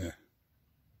front there.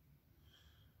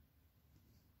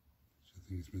 So I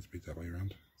think it's meant to be that way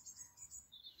around,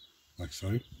 like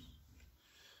so.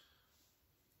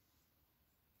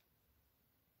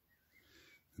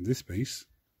 And this piece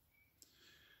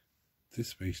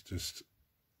just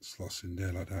slots in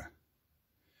there like that.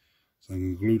 So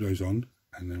I'm going to glue those on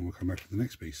and then we'll come back to the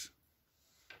next piece.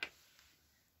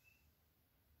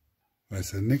 Right,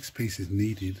 so the next piece is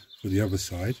needed for the other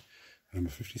side, number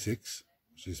 56,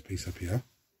 which is this piece up here.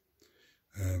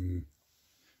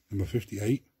 Number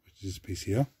 58, which is this piece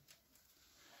here.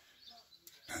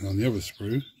 And on the other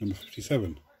sprue, number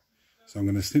 57. So I'm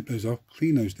going to snip those off,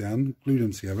 clean those down, glue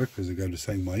them together because they go the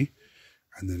same way.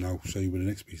 and then I'll show you where the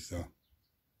next pieces are.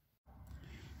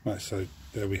 Right, so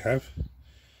there we have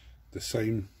the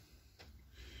same,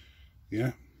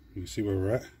 yeah, you can see where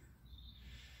we're at.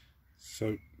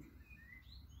 So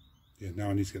yeah, now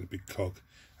I need to get the big cog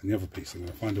and the other piece. I'm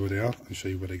going to find out where they are and show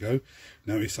you where they go.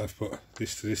 Notice I've put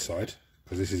this to this side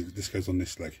because this goes on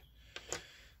this leg.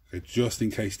 Okay, just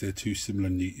in case they're too similar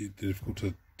and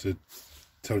difficult to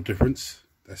tell the difference,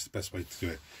 that's the best way to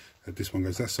do it. This one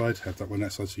goes that side, have that one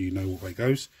that side, so you know what way it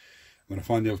goes. I'm going to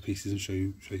find the other pieces and show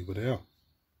you where they are.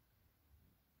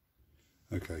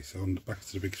 Okay, so on the back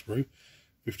of the big sprue,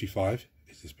 55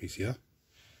 is this piece here,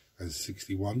 and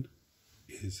 61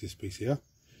 is this piece here.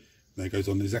 Now it goes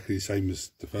on exactly the same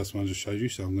as the first one I just showed you,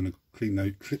 so I'm going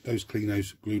to clip those, clean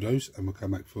those, glue those, and we'll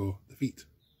come back for the feet.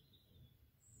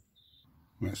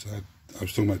 Right, so I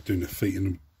was talking about doing the feet,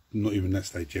 and I'm not even that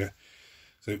stage yet.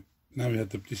 So now we have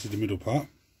this is the middle part.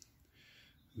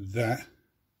 That, as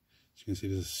you can see,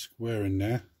 there's a square in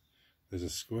there, there's a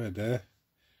square there,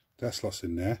 that slots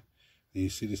in there, and you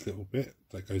see this little bit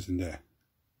that goes in there.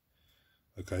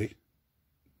 Okay,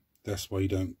 that's why you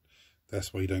don't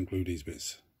glue these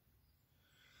bits.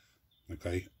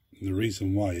 Okay, and the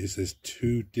reason why is there's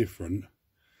two different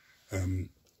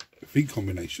feet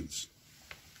combinations.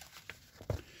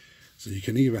 So you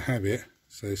can either have it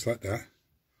so it's like that,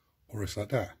 or it's like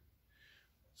that.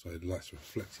 So the light's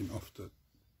reflecting off the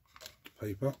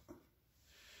paper.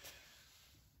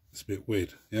 It's a bit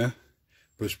weird, yeah?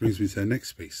 Which brings me to the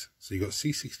next piece. So you've got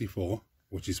C64,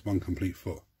 which is one complete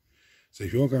foot. So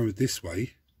if you're going with this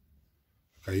way,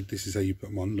 okay, this is how you put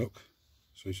them on, look.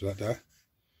 So it's like that.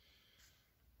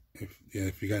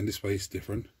 If you're going this way, it's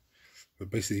different. But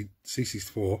basically,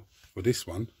 C64 for this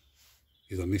one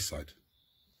is on this side.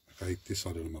 Okay, this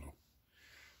side of the model.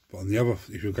 But on the other,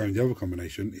 if you're going the other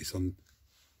combination, it's on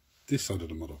this side of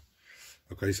the model.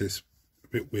 Okay, so it's a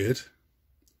bit weird.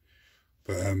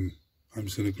 But I'm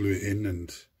just going to glue it in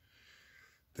and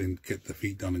then get the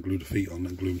feet done and glue the feet on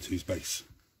and glue them to his base.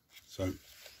 So,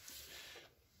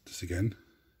 just again,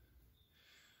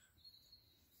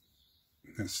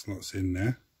 that slots in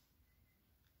there.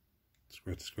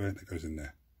 Square to square, that goes in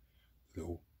there.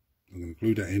 I'm going to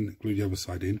glue that in, glue the other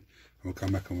side in, and we'll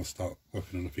come back and we'll start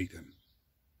working on the feet then.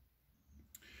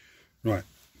 Right,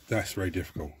 that's very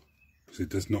difficult because it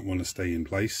does not want to stay in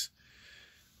place,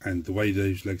 and the way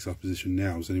those legs are positioned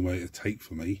now is the only way it'll take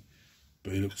for me,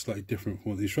 but it looks slightly different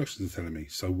from what the instructions are telling me.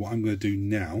 So what I'm going to do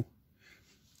now,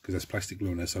 because there's plastic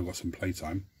glue on there, so I've got some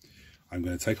playtime, I'm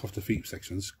going to take off the feet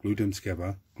sections, glue them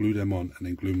together, glue them on, and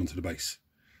then glue them onto the base.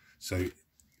 So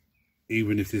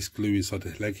even if this glue inside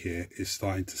the leg here is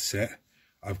starting to set,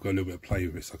 I've got a little bit of play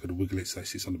with it, so I could wiggle it so it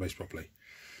sits on the base properly.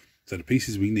 So the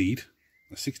pieces we need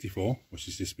are 64, which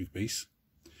is this big piece.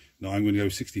 Now I'm going to go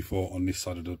 64 on this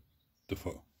side of the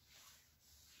foot.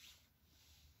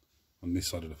 On this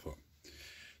side of the foot.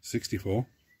 64,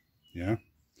 yeah.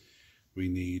 We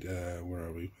need, where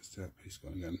are we? Where's that piece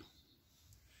gone again?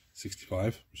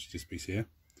 65, which is this piece here.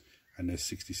 And there's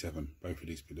 67, both of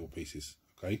these little pieces,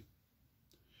 okay?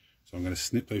 So I'm going to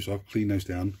snip those off, clean those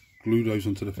down, glue those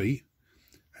onto the feet,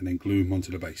 and then glue them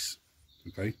onto the base,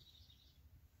 okay?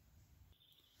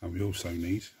 And we also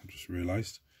need, I've just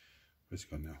realised, where's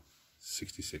it gone now?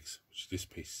 66, which is this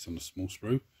piece. It's on the small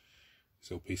sprue.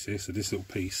 This little piece here. So this little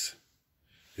piece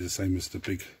is the same as the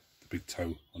big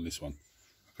toe on this one.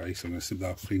 Okay, so I'm going to snip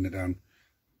that off, clean it down,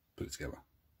 put it together.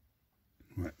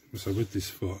 Right, so with this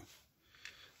foot,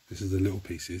 this is the little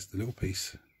pieces. The little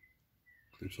piece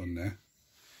clips on there.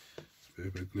 A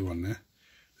bit of glue on there.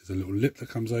 There's a little lip that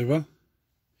comes over.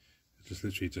 It just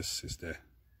literally just sits there.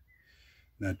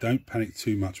 Now don't panic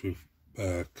too much with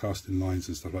casting lines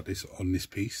and stuff like this on this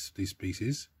piece, these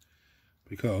pieces,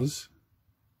 because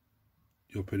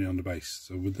you're putting it on the base.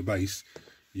 So with the base,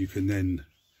 you can then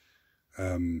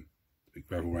big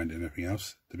gravel around it and everything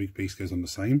else. The big piece goes on the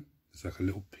same. There's like a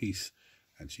little piece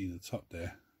actually in the top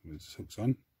there with its hooks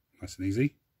on, nice and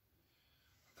easy.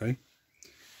 Okay,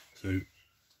 so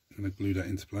I'm going to glue that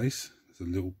into place. There's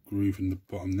a little groove in the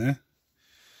bottom there.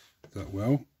 That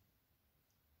well.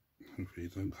 Hopefully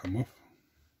it don't come off.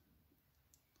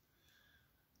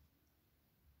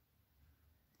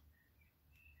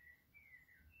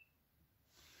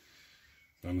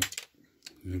 So I'm going to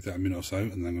leave that a minute or so,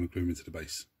 and then I'm going to glue them into the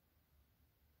base.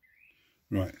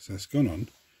 Right, so it's gone on,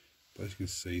 but as you can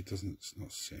see, it's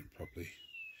not sitting properly.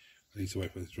 I need to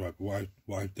wait for it to dry. But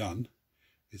what I've done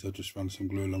is I'll just run some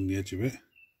glue along the edge of it.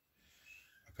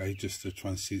 Okay, just to try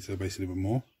and see it to the base a little bit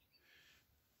more.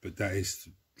 But that is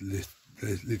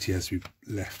literally has to be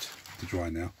left to dry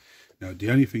now. Now the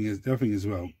other thing as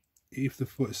well, if the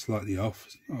foot is slightly off,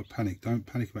 it's not a panic. Don't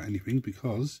panic about anything,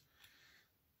 because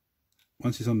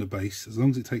once it's on the base, as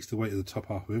long as it takes the weight of the top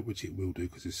half of it, which it will do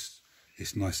because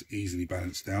it's nice, easily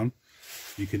balanced down,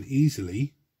 you can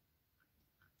easily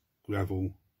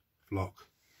gravel, block,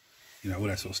 you know, all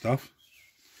that sort of stuff.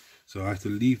 So I have to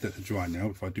leave that to dry now.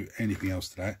 If I do anything else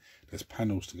to that, there's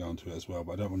panels to go onto it as well,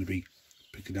 but I don't want to be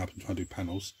picking it up and trying to do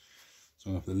panels, so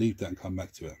I'm going to have to leave that and come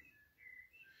back to it.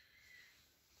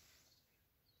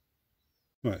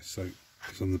 Right, so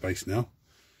it's on the base now,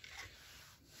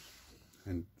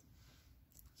 and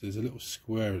there's a little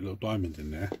square, a little diamond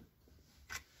in there,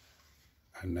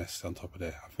 and that's on top of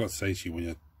there. I forgot to say to you when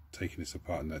you're taking this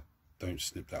apart, and that, don't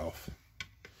snip that off,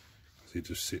 because it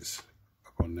just sits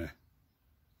up on there.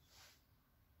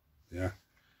 Yeah.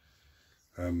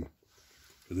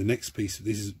 But the next piece,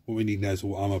 this is what we need now, is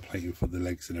all armor plating for the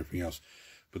legs and everything else.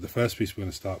 But the first piece we're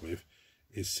going to start with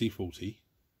is C40,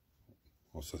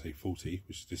 or should I say 40,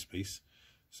 which is this piece.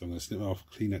 So I'm going to snip it off,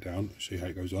 clean that down, and show you how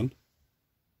it goes on.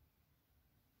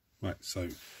 Right, so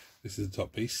this is the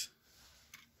top piece.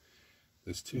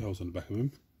 There's two holes on the back of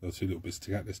them. There are two little bits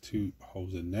to get. There's two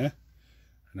holes in there,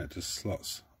 and that just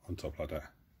slots on top like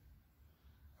that.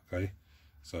 Okay,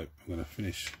 so I'm going to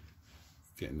finish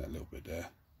getting that little bit there,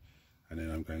 and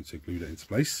then I'm going to glue that into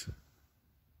place.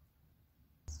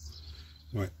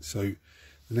 Right, so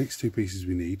the next two pieces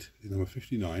we need is number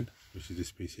 59, which is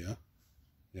this piece here,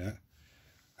 yeah,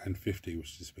 and 50,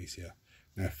 which is this piece here.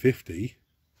 Now 50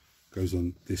 goes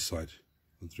on this side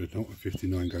of the Dreadnought, and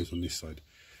 59 goes on this side.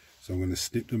 So I'm going to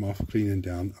snip them off, clean them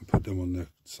down, and put them on the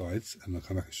sides, and I'll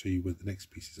come back and show you where the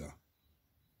next pieces are.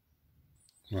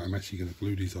 Right, I'm actually going to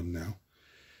glue these on now,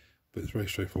 but it's very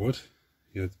straightforward.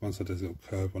 Yeah, one side has a little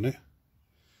curve on it,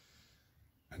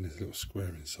 and there's a little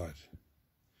square inside.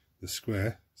 The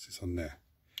square sits on there.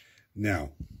 Now,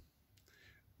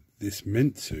 this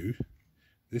bit,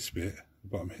 the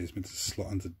bottom here, is meant to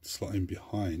slot in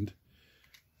behind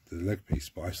the leg piece,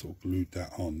 but I sort of glued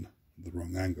that on the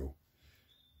wrong angle.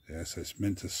 Yeah, so it's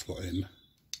meant to slot in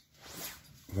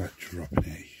without dropping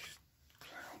it, you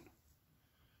clown.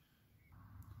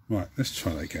 Right, let's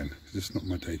try that again, because it's not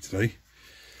my day today.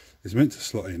 It's meant to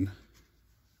slot in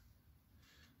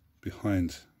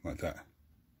behind like that.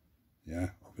 Yeah,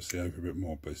 obviously over a bit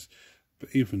more, but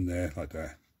even there like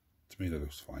that, to me that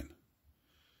looks fine.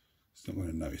 It's not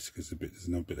going to notice because there's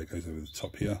another bit that goes over the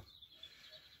top here.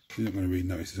 You're not going to really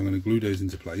notice. So I'm going to glue those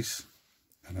into place,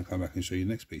 and I'll come back and show you the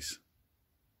next piece.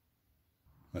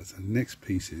 Right, so the next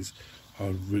pieces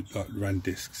are like round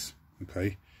discs.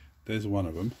 Okay, there's one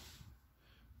of them,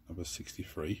 number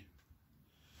 63.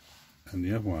 And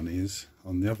the other one is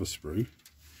on the other sprue,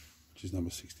 which is number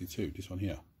 62, this one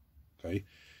here. Okay,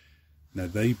 now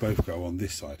they both go on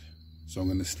this side, so I'm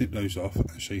going to snip those off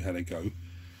and show you how they go.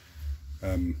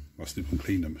 I'll snip and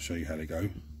clean them and show you how they go.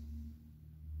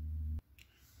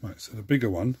 Right, so the bigger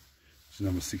one, which is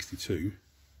number 62,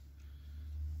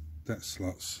 that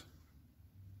slots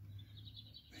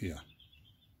here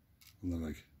on the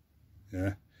leg.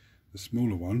 Yeah, the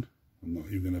smaller one, I'm not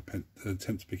even going to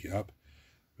attempt to pick it up,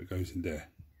 but it goes in there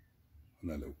on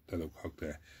that little cog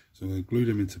there. So I'm going to glue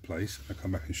them into place, and I'll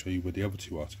come back and show you where the other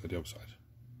two are to go the other side.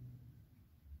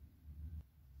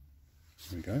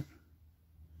 There we go,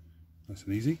 nice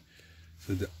and easy.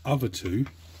 So the other two,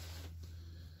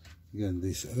 again,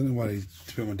 these, I don't know why they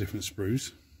put them on different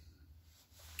sprues,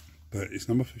 but it's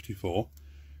number 54,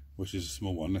 which is a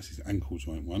small one. That's his ankle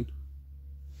joint one.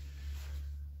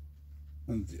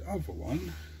 And the other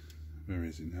one, where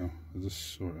is it now? I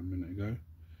just saw it a minute ago.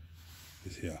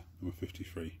 Is here, number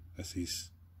 53. That's his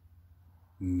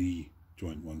knee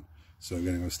joint one. So again,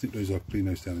 I'm going to snip those off, clean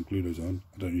those down, and glue those on.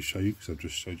 I don't need to show you because I've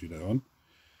just showed you that on.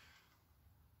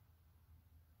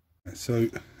 So,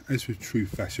 as with true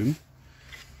fashion,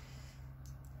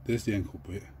 there's the ankle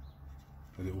bit,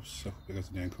 a little sucker that goes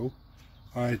to the ankle.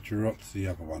 I dropped the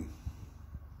other one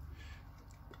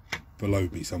below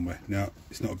me somewhere. Now,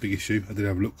 it's not a big issue. I did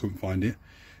have a look, couldn't find it.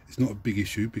 It's not a big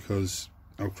issue because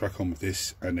I'll crack on with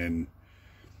this, and then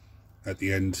at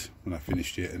the end, when I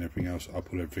finished it and everything else, I'll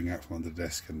pull everything out from under the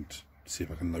desk and see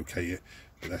if I can locate it.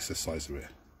 But that's the size of it.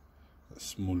 That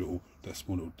small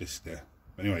little disc there.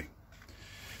 Anyway,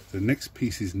 the next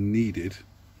piece is needed.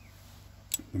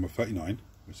 Number 39,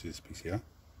 which is this piece here.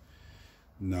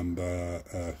 Number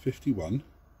 51,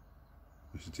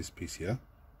 which is this piece here.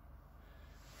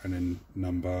 And then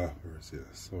number, where is it?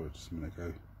 I saw it just a minute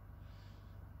ago.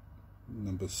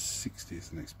 Number 60 is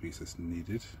the next piece that's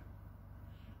needed.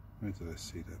 Where did I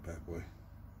see that bad boy?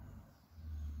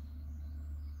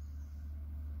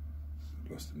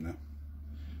 I've lost him now.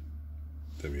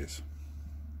 There he is.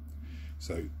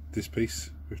 So this piece,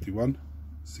 51,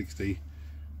 60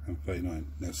 and 39.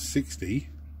 Now 60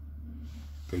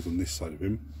 goes on this side of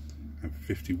him, and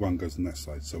 51 goes on that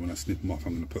side. So when I snip them off,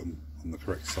 I'm going to put them on the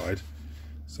correct side,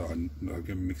 so I don't get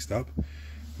them mixed up.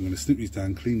 I'm going to snip these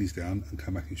down, clean these down, and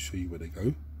come back and show you where they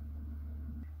go.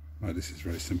 Right, this is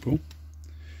very simple.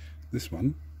 This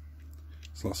one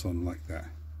slots on like that.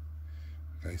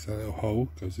 Okay, so that little hole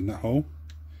goes in that hole,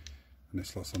 and it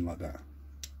slots on like that.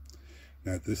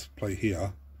 Now this plate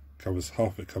here covers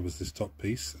half, it covers this top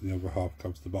piece, and the other half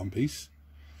covers the bottom piece.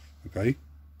 Okay,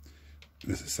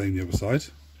 and it's the same the other side.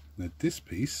 Now this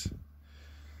piece,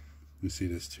 you see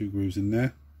there's 2 grooves in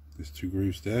there, there's 2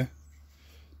 grooves there,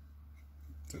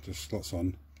 that just slots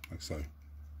on like so.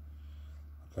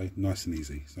 Okay, nice and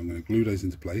easy. So I'm going to glue those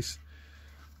into place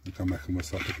and come back and we'll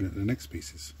start looking at the next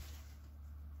pieces.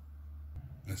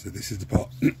 So this is the part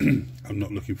I'm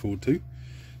not looking forward to,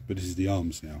 but this is the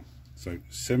arms now. So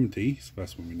 70 is the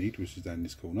first one we need, which is down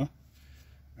this corner,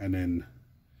 and then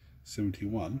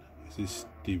 71 is this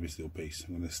devious little piece.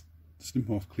 I'm going to snip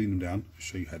them off, clean them down, and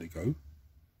show you how they go.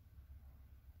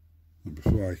 And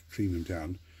before I clean them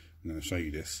down, I'm going to show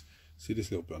you this. See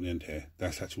this little bit on the end here?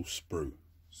 That's actual sprue.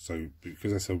 So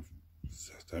because I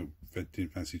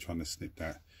didn't fancy trying to snip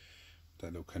that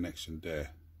little connection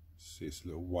there. See, it's a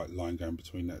little white line going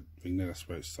between that thing there. That's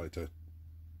where it's like it's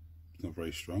not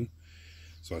very strong.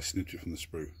 So I snipped it from the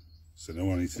sprue. So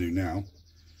all I need to do now,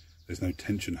 there's no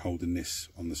tension holding this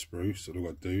on the sprue. So all I've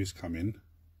got to do is come in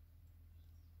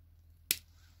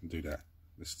and do that.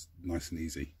 It's nice and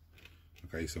easy.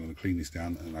 Okay, so I'm going to clean this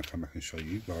down and I'll come back and show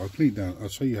you. Well, I'll clean it down. I'll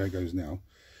show you how it goes now.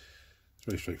 It's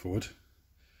very straightforward.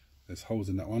 There's holes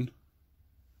in that one,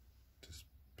 just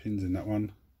pins in that one,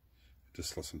 it just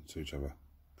slots into each other.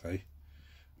 Okay,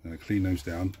 I'm going to clean those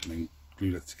down and then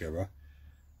glue that together,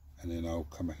 and then I'll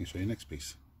come back and show you the next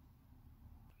piece.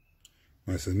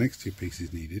 Right, so the next 2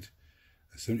 pieces needed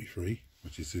are 73,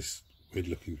 which is this weird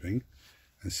looking thing,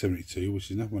 and 72, which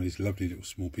is another one of these lovely little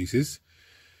small pieces.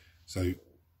 So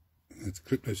let's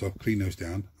clip those off, clean those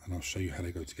down, and I'll show you how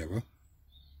they go together.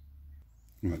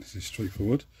 Right, this is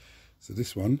straightforward. So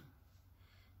this one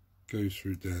goes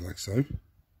through there like so.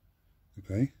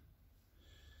 Okay,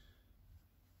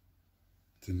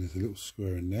 then there's a little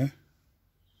square in there,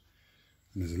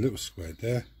 and there's a little square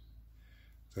there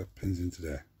that pins into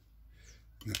there.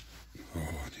 Now, oh,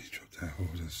 I need to drop that. Oh,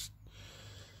 that's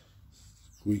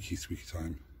squeaky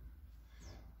time.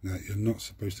 Now you're not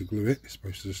supposed to glue it, it's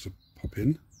supposed to just pop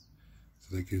in,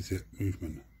 so that gives it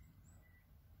movement.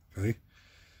 Okay,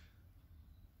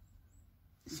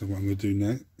 so what I'm going to do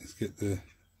now is get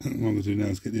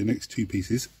the next 2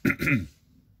 pieces.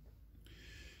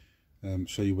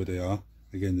 Show you where they are.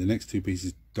 Again, the next 2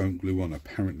 pieces don't glue on,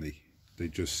 apparently. They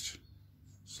just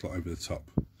slot over the top.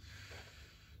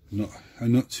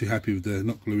 I'm not too happy with the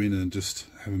not gluing and just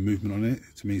having movement on it.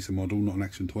 To me, it's a model, not an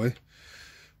action toy.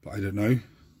 But I don't know.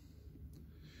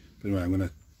 But anyway, I'm going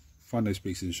to find those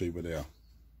pieces and show you where they are.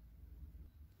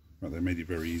 Right, they made it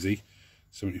very easy.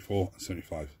 74 and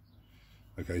 75.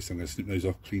 Okay, so I'm going to snip those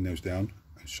off, clean those down,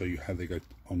 and show you how they go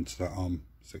onto that arm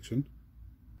section.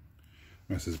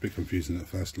 Right, so it's a bit confusing at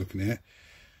first looking at it,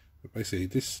 but basically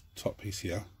this top piece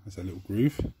here has a little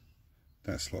groove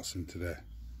that slots into there.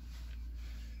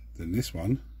 Then this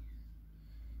one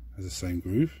has the same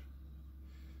groove,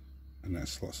 and that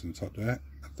slots in the top there,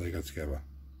 and they go together.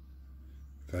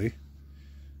 Okay,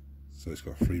 so it's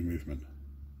got free movement.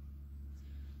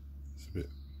 It's a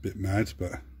bit mad,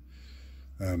 but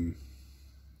I don't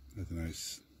know,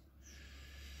 it's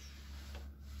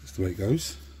the way it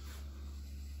goes.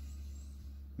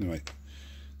 Anyway,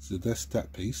 so that's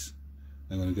that piece.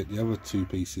 I'm going to get the other 2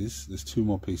 pieces. There's 2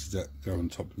 more pieces that go on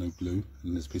top with no glue,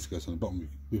 and this piece goes on the bottom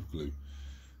with glue.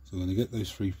 So I'm going to get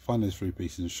those 3, find those 3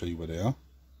 pieces and show you where they are.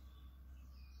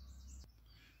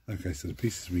 Okay, so the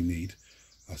pieces we need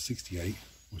are 68,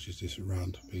 which is this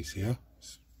round piece here.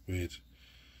 It's a weird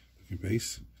looking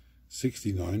piece.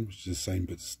 69, which is the same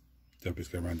but the other bits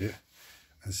go around it,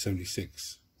 and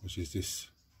 76, which is this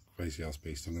crazy ass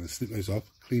piece. So I'm going to snip those off,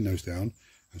 clean those down,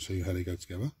 and show you how they go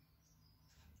together.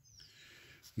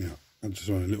 Now, I'm just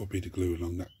running a little bit of glue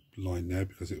along that line there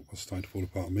because it was starting to fall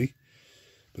apart on me.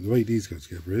 But the way these go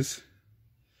together is,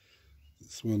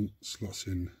 this one slots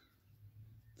in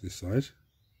this side,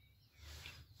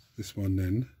 this one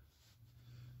then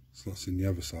slots in the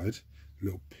other side, a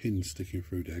little pin sticking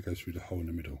through there goes through the hole in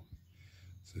the middle.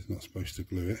 So it's not supposed to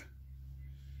glue it.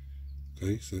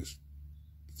 Okay,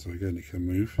 so again it can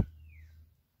move.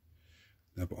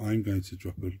 Now, but I'm going to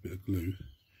drop a little bit of glue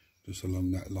just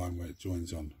along that line where it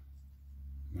joins on.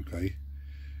 Okay,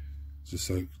 just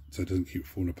so it doesn't keep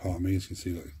falling apart on me. As you can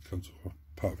see, that it comes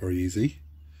apart very easy.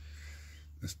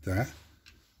 That's that.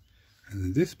 And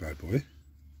then this bad boy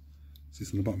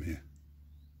sits on the bottom here.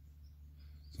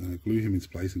 So I'm going to glue him into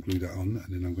place and glue that on, and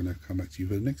then I'm going to come back to you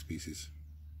for the next pieces.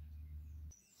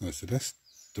 Right, so that's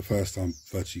the first time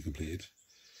virtually completed.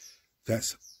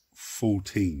 That's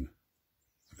 14.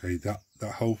 Okay, that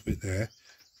whole bit there,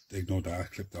 ignore that, I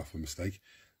clipped off a mistake.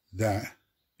 That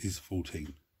is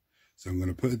 14. So I'm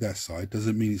going to put it that side.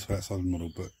 Doesn't mean it's for that side of the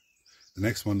model, but the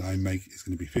next one that I make is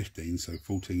going to be 15. So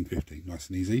 14, 15, nice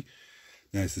and easy.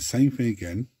 Now it's the same thing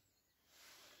again.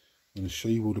 I'm going to show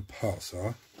you all the parts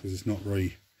are, because it's not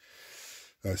very,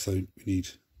 so we need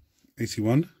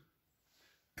 81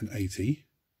 and 80.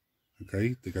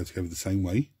 Okay, they go together the same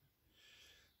way.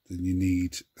 Then you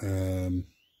need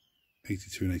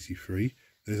 82 and 83.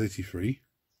 There's 83.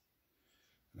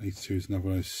 82 is another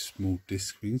one of those small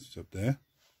disc things, which is up there.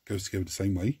 Goes together the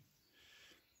same way.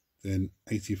 Then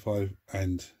 85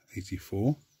 and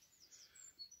 84,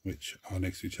 which are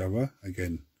next to each other.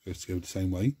 Again, goes together the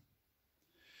same way.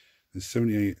 There's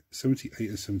 78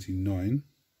 and 79,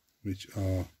 which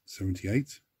are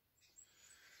 78.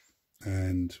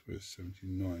 And where's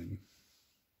 79?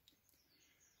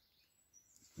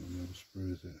 It's not another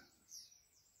sprue, is it?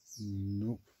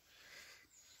 Nope.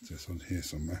 So it's on here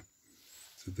somewhere.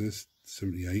 So there's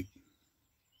 78.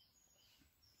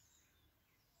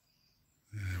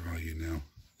 Where are you now?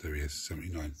 There he is,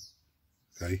 79.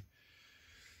 Okay.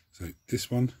 So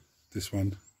this one,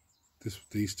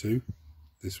 these two,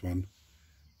 this one,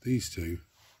 these two,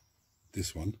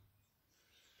 this one.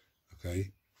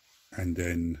 Okay. And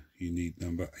then you need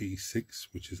number 86,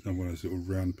 which is another one of those little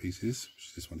round pieces, which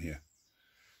is this one here.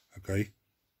 Okay.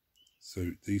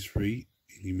 So these three,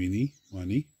 eeny, meeny,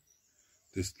 miny,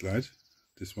 this lad,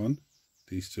 this one,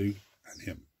 these two, and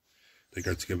him. They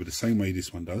go together the same way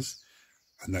this one does,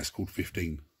 and that's called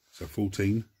 15. So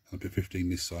 14, I'll put 15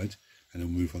 this side, and then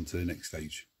we'll move on to the next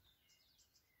stage.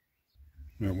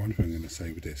 Now, one thing I'm going to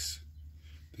say with this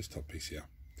top piece here.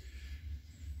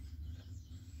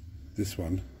 This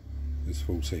one is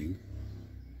 14.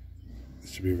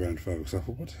 This should be around further, because I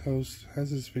thought, what the hell's, how's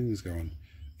his fingers go on?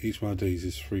 Each one of these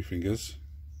is 3 fingers,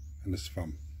 and this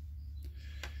thumb.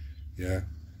 Yeah.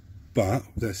 But,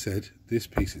 with that said, this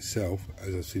piece itself,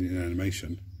 as I've seen it in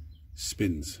animation,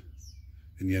 spins.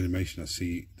 In the animation, I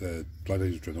see the Blood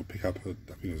Angel Dreadnought pick up, I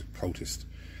think it was a cultist,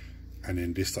 and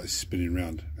then this starts spinning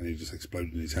around, and he just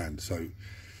exploded in his hand. So,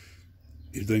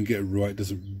 if they don't get it right, it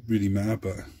doesn't really matter,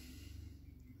 but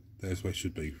there's where it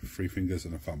should be. 3 fingers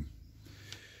and a thumb.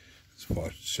 So I thought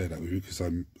I'd share that with you, because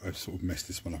I sort of messed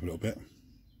this one up a little bit.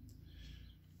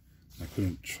 I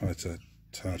couldn't try to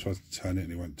turn it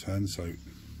and it won't turn, so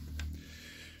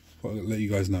I'll let you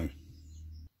guys know.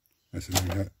 So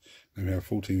then we have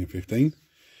 14 and 15.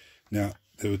 Now,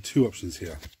 there were 2 options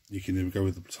here. You can either go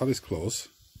with the Brutalis claws,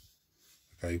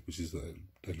 okay, which is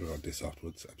they look like this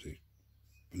afterwards, absolutely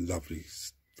lovely,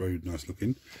 very nice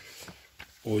looking.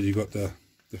 Or you got the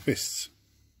fists.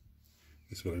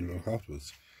 This is what they look like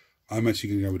afterwards. I'm actually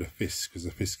going to go with the fists, because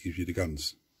the fists gives you the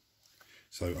guns.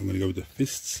 So I'm going to go with the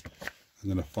fists. I'm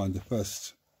going to find the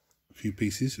first few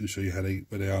pieces and show you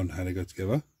where they are and how they go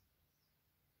together.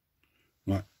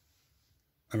 Right,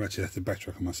 I've actually had to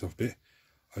backtrack on myself a bit.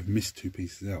 I've missed 2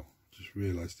 pieces out. Just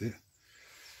realised it.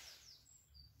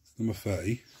 It's number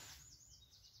 30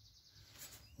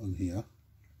 on here, on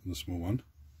the small one,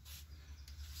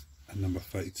 and number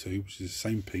 32, which is the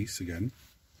same piece again.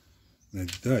 Now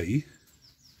they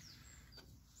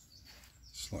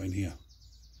slot in here.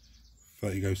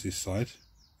 30 goes this side,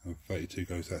 and 32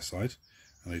 goes that side,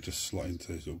 and they just slot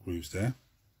into those little grooves there.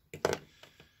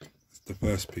 That's the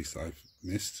first piece that I've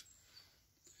missed.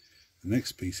 The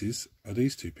next pieces are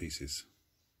these 2 pieces,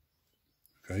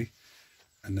 okay,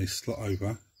 and they slot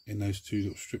over in those 2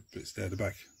 little strip bits there at the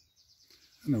back.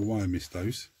 I don't know why I missed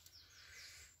those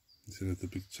instead of the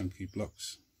big chunky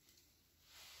blocks.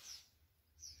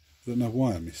 I don't know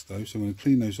why I missed those, so I'm going to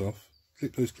clean those off,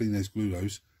 clip those, clean those, glue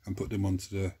those, and put them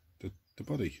onto the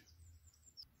body.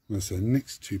 Well, so the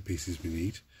next 2 pieces we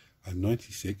need are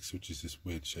 96, which is this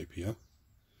weird shape here,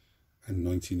 and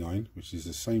 99, which is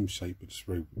the same shape but just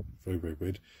very, very, very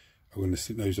weird. I'm going to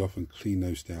snip those off and clean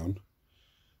those down.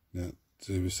 Now,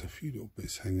 there was a few little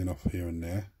bits hanging off here and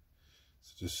there,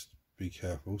 so just be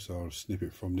careful. So I'll snip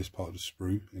it from this part of the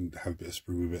sprue and have a bit of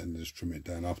sprue with it and just trim it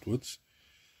down afterwards.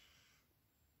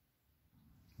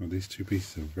 Well, these 2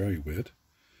 pieces are very weird,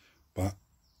 but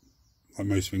like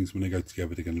most things, when they go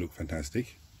together, they're going to look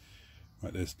fantastic.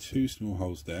 Right, there's 2 small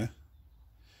holes there,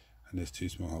 and there's 2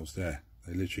 small holes there.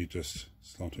 They literally just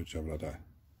slant to each other like that.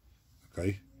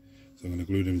 Okay, so I'm going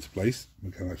to glue them into place.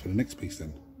 We'll come back for the next piece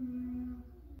then.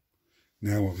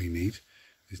 Now what we need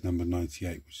is number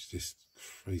 98, which is this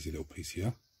crazy little piece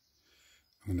here.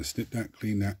 I'm going to snip that,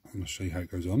 clean that. I'm going to show you how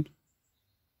it goes on.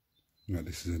 Right,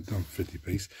 this is a done 50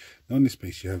 piece. Now on this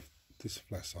piece you have this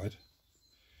flat side,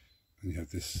 and you have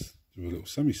this with a little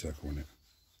semicircle on it.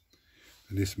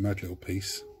 And this mad little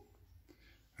piece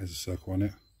has a circle on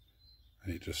it,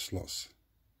 and it just slots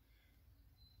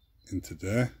into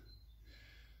there.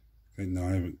 Okay, now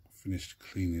I haven't finished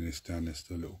cleaning this down. There's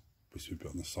still a little wispy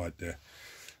bit on the side there.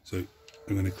 So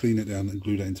I'm going to clean it down and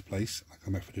glue that into place. I'll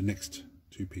come back for the next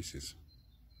two pieces.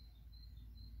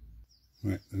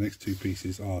 Right, the next two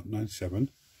pieces are 97,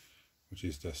 which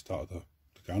is the start of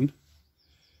the gun,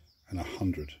 and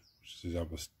 100, which is the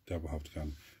other half of the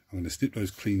gun. I'm going to snip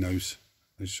those, clean those,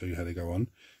 and show you how they go on.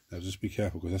 Now just be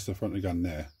careful, because that's the front of the gun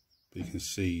there, but you can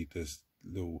see there's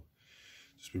little,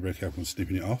 just be very careful on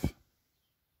snipping it off.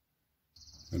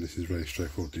 And this is very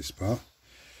straightforward, this part.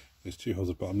 There's two holes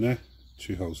at the bottom there,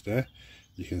 two holes there.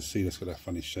 You can see that's got that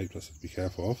funny shape, let's have to be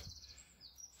careful of.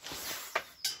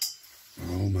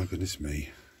 Oh my goodness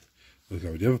me. We'll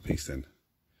go with the other piece then.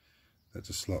 That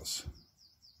just slots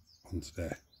onto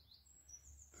there.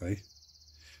 Okay.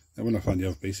 Now when I find the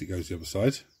other piece, it goes the other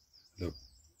side. Look,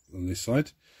 on this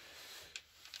side.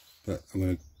 But I'm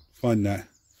going to find that,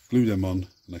 glue them on,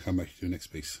 and I come back to the next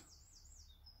piece.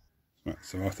 Right,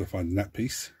 so after finding that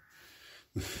piece,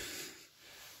 that's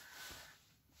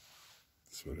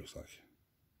what it looks like.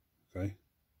 Okay.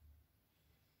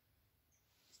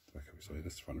 Sorry,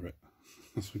 that's the front of it.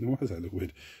 I was thinking, why does that look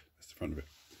weird? That's the front of it.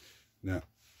 Now,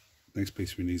 next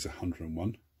piece we need is 101.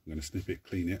 I'm going to snip it,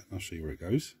 clean it, and I'll show you where it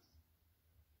goes.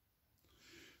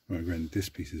 Right, again, this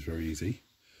piece is very easy.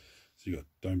 So you've got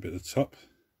a dome bit at the top.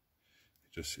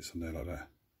 It just sits on there like that.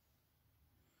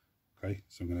 Okay,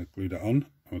 so I'm going to glue that on,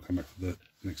 and we'll come back for the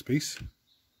next piece.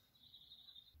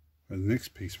 And the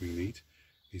next piece we need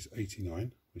is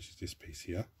 89, which is this piece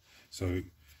here. So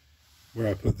where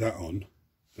I put that on,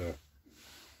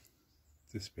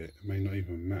 this bit, it may not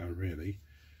even matter really,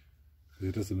 because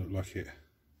it doesn't look like it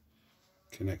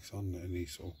connects on any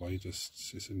sort of way, it just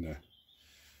sits in there.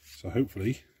 So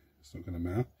hopefully it's not going to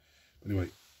matter. But anyway,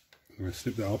 I'm going to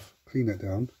snip that off, clean that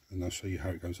down, and I'll show you how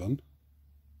it goes on.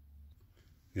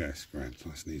 Yeah, it's grand,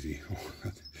 nice and easy.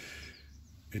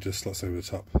 It just slots over the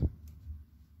top.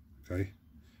 Okay,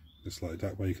 you can slide it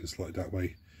that way, you can slide it that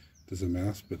way, doesn't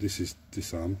matter. But this is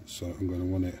disarm, so I'm going to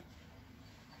want it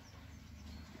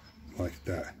like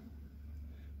that,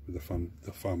 with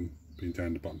the thumb being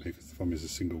down the bottom here, because the thumb is a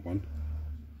single one.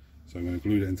 So I'm going to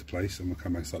glue that into place, and we'll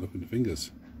come back and start looking at the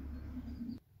fingers.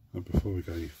 And before we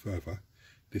go any further,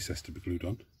 this has to be glued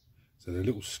on. So the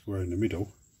little square in the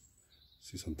middle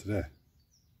sits onto there,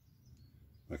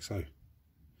 like so.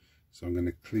 So I'm going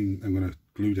to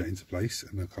glue that into place,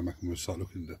 and then come back and we'll start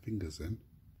looking at the fingers then.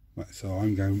 Right, so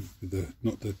I'm going with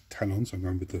not the talons, I'm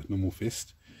going with the normal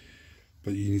fist.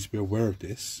 But you need to be aware of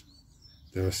this.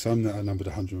 There are some that are numbered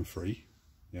 103,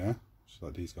 yeah, just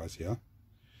like these guys here.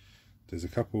 There's a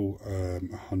couple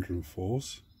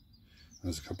 104s, and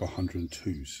there's a couple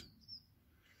 102s.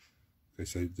 Okay,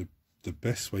 so the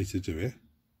best way to do it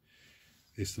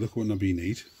is to look at what number you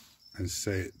need, and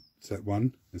set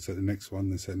one, and set the next one,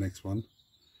 then set the next one,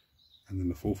 and then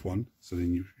the fourth one. So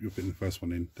then you're putting the first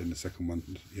one in, then the second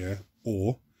one, yeah.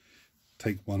 Or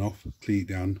take one off, clean it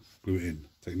down, glue it in.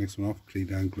 Take the next one off, clean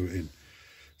it down, glue it in.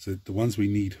 So the ones we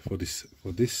need for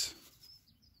this,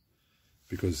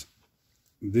 because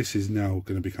this is now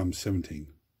going to become 17.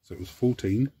 So it was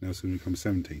 14, now it's going to become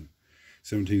 17.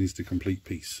 17 is the complete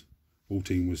piece.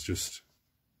 14 was just,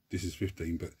 this is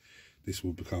 15, but this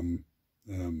will become,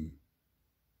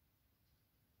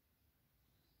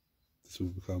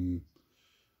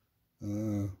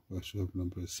 what should I have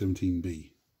number? 17B.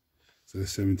 So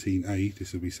there's 17A,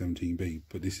 this will be 17B,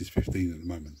 but this is 15 at the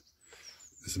moment.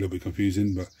 It's a little bit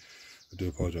confusing, but I do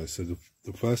apologise. So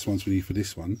the first ones we need for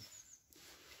this one,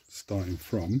 starting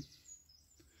from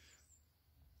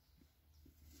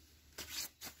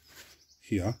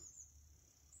here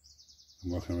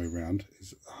and working our way around,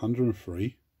 is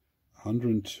 103,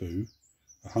 102,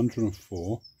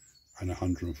 104 and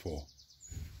 104.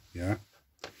 Yeah,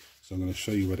 so I'm going to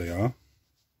show you where they are.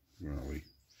 Where are we?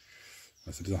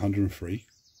 So there's 103,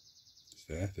 it's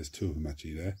there, there's two of them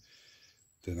actually there.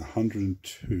 Then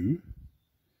 102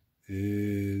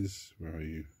 is, where are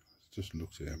you? Just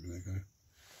looked at it, there we go.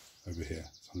 Over here,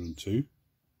 it's 102.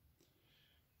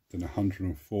 Then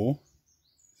 104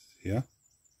 is here.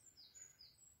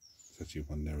 There's actually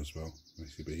one there as well,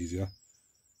 makes it a bit easier.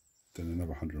 Then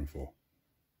another 104.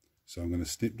 So I'm going to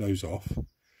snip those off.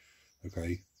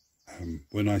 Okay,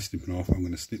 when I snip them off, I'm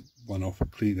going to snip one off,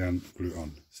 clean it down, glue it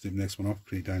on. Snip the next one off,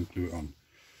 clean it down, glue it on.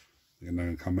 And then I'm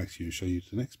going to come back to you and show you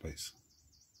the next place.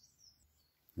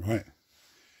 Right,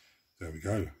 There we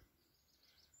go.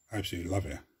 I absolutely love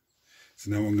it. So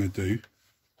now what I'm going to do,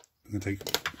 I'm going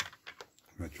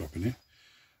to drop in it.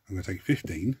 I'm going to take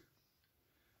 15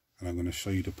 and I'm going to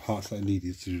show you the parts that I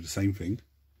needed to do the same thing.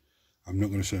 I'm not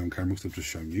going to show you on camera because I've just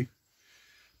shown you.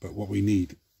 But what we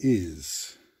need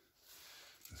is,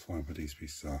 let's find where these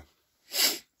pieces are.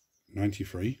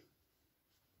 93,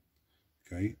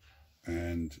 okay,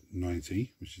 and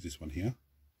 90, which is this one here.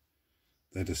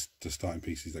 They're just the starting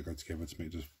pieces that go together to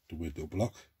make the weird little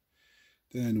block.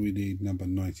 Then we need number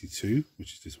 92,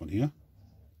 which is this one here,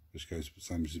 which goes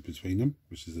sandwiches between them,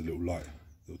 which is a little light,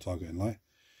 little targeting light.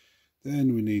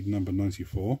 Then we need number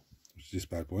 94, which is this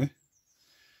bad boy,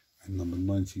 and number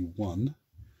 91,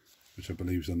 which I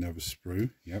believe is on the other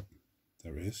sprue. Yep,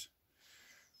 there it is,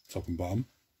 top and bottom.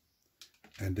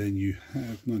 And then you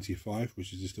have 95,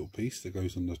 which is this little piece that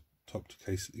goes on the top to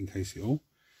encase it all.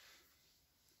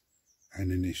 And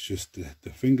then it's just the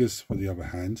fingers for the other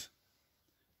hand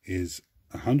is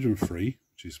 103,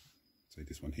 which is, say,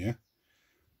 this one here.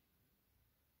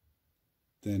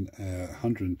 Then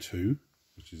 102,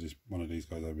 which is this, one of these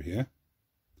guys over here.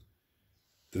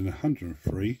 Then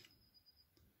 103.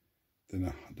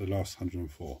 Then the last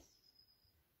 104.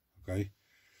 Okay,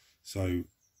 so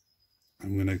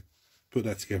I'm going to put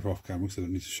that together off camera because I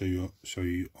don't need to show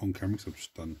you on camera because I've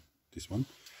just done this one.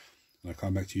 And I'll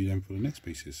come back to you then for the next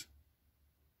pieces.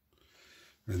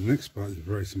 And the next part is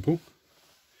very simple.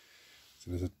 So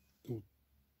there's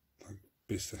like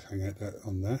bits that hang out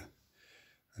on there,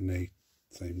 and they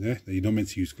same there. Now you're not meant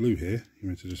to use glue here. You're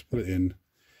meant to just put it in,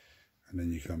 and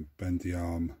then you can bend the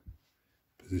arm,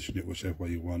 position it whichever way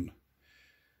you want.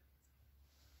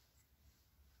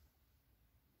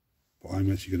 But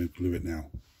I'm actually going to glue it now.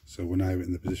 So when I have it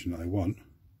in the position that I want,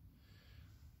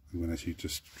 I'm going to actually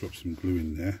just drop some glue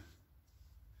in there.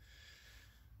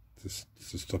 Just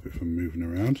to stop it from moving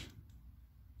around.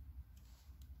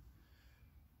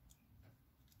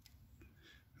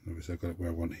 And obviously I've got it where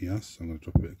I want here, so I'm going to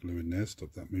drop a bit of glue in there,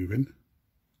 stop that moving.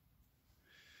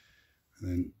 And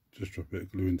then just drop a bit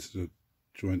of glue into the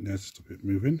joint there to stop it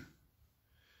moving.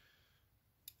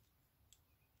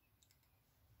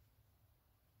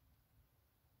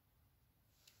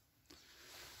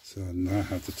 So now I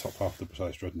have the top half of the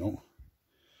Brutalis Dreadnought.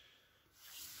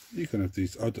 You can have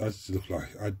these, I just look like,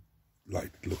 I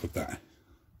like the look of that.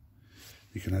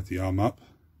 You can have the arm up,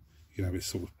 you can have it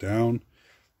sort of down.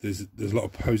 There's a lot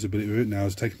of posability with it. Now I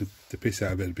was taking the piss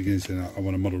out of it at the beginning, saying I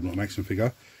want a model, not an action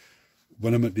figure.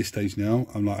 When I'm at this stage now,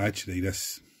 I'm like, actually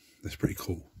that's pretty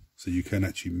cool. So you can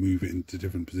actually move it into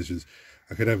different positions.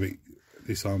 I could have it,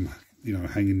 this arm, you know,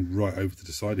 hanging right over to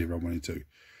the side here if I wanted to.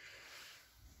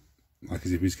 Like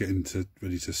as if he's getting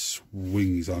ready to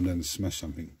swing his arm down and smash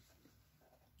something.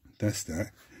 That's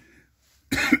that.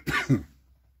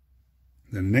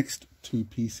 The next two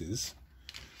pieces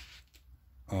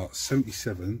are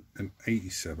 77 and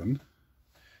 87.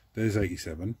 There's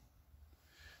 87.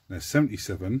 Now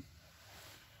 77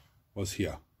 was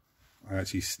here. I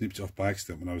actually snipped it off by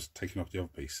accident when I was taking off the other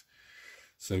piece.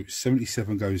 So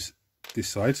 77 goes this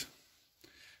side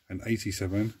and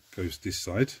 87 goes this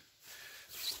side.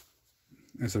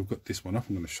 As I've got this one up,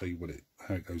 I'm going to show you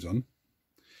how it goes on.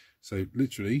 So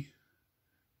literally,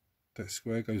 that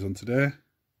square goes onto there,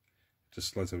 just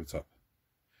slides over the top.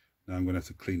 Now I'm going to have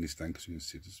to clean this down because you can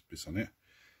see there's bits on it.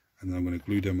 And then I'm going to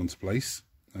glue them onto place.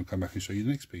 And I'll come back and show you the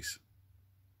next piece.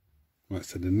 Right,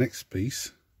 so the next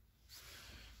piece,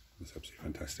 that's absolutely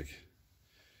fantastic,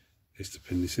 is to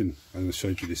pin this in. I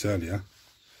showed you this earlier.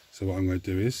 So what I'm going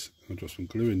to do is, I'll drop some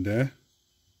glue in there.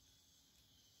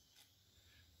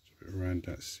 Around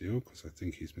that seal because I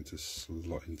think he's meant to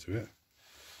slot into it.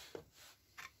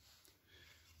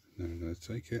 Now I'm going to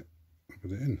take it and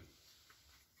put it in.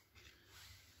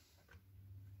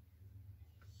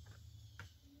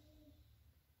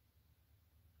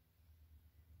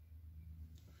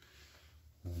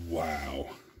 Wow,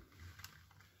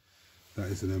 that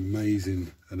is an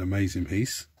amazing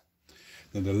piece.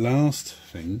 Now the last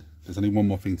thing, there's only one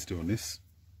more thing to do on this.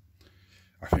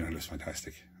 I think that looks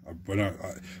fantastic.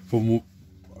 From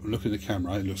look at the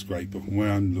camera, it looks great, but from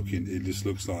where I'm looking, it just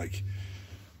looks like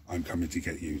I'm coming to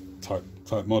get you type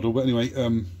model. But anyway,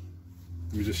 let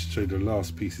me just show you the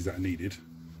last pieces that I needed.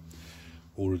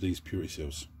 All of these purity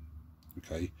seals.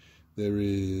 Okay, there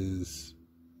is,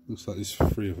 looks like there's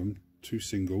 3 of them, 2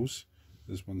 singles.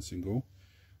 There's 1 single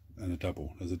and a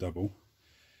double. There's a double,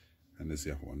 and there's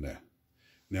the other one there.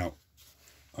 Now,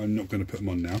 I'm not going to put them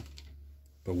on now,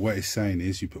 but what it's saying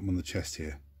is you put them on the chest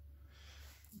here.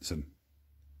 Listen,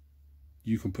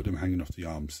 you can put them hanging off the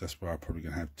arms. That's where I'm probably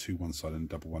going to have 2 one side and a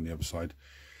double one the other side.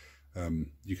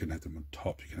 You can have them on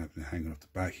top, you can have them hanging off the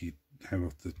back, you hang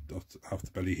off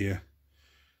the belly here.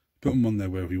 Put them on there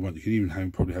wherever you want. You can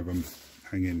even probably have them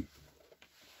hanging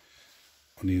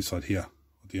on the inside here,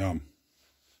 of the arm.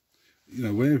 You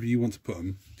know, wherever you want to put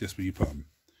them, just where you put them.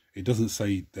 It doesn't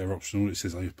say they're optional, it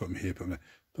says, oh, you put them here, put them there.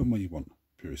 Put them where you want,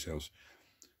 pure yourselves.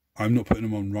 I'm not putting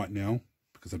them on right now,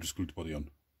 because I've just glued the body on.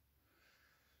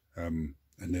 And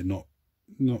they're not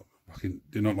fucking,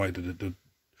 they're not like the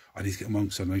I need to get them on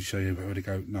so I need to show you where to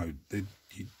go. No,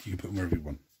 you can put them wherever you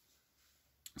want.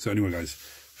 So anyway, guys,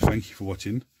 thank you for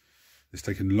watching. It's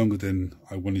taken longer than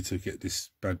I wanted to get this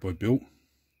bad boy built.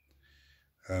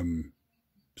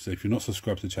 So if you're not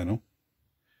subscribed to the channel,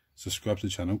 subscribe to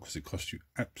the channel, because it costs you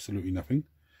absolutely nothing,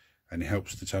 and it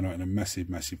helps the channel in a massive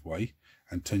way.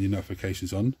 And turn your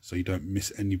notifications on so you don't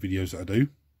miss any videos that I do.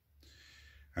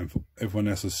 And for everyone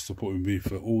else that's supporting me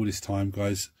for all this time,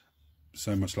 guys,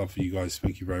 so much love for you guys.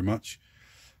 Thank you very much.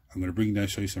 I'm going to bring you down,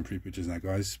 show you some pretty pictures now,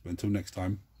 guys. But until next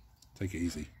time, take it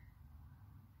easy.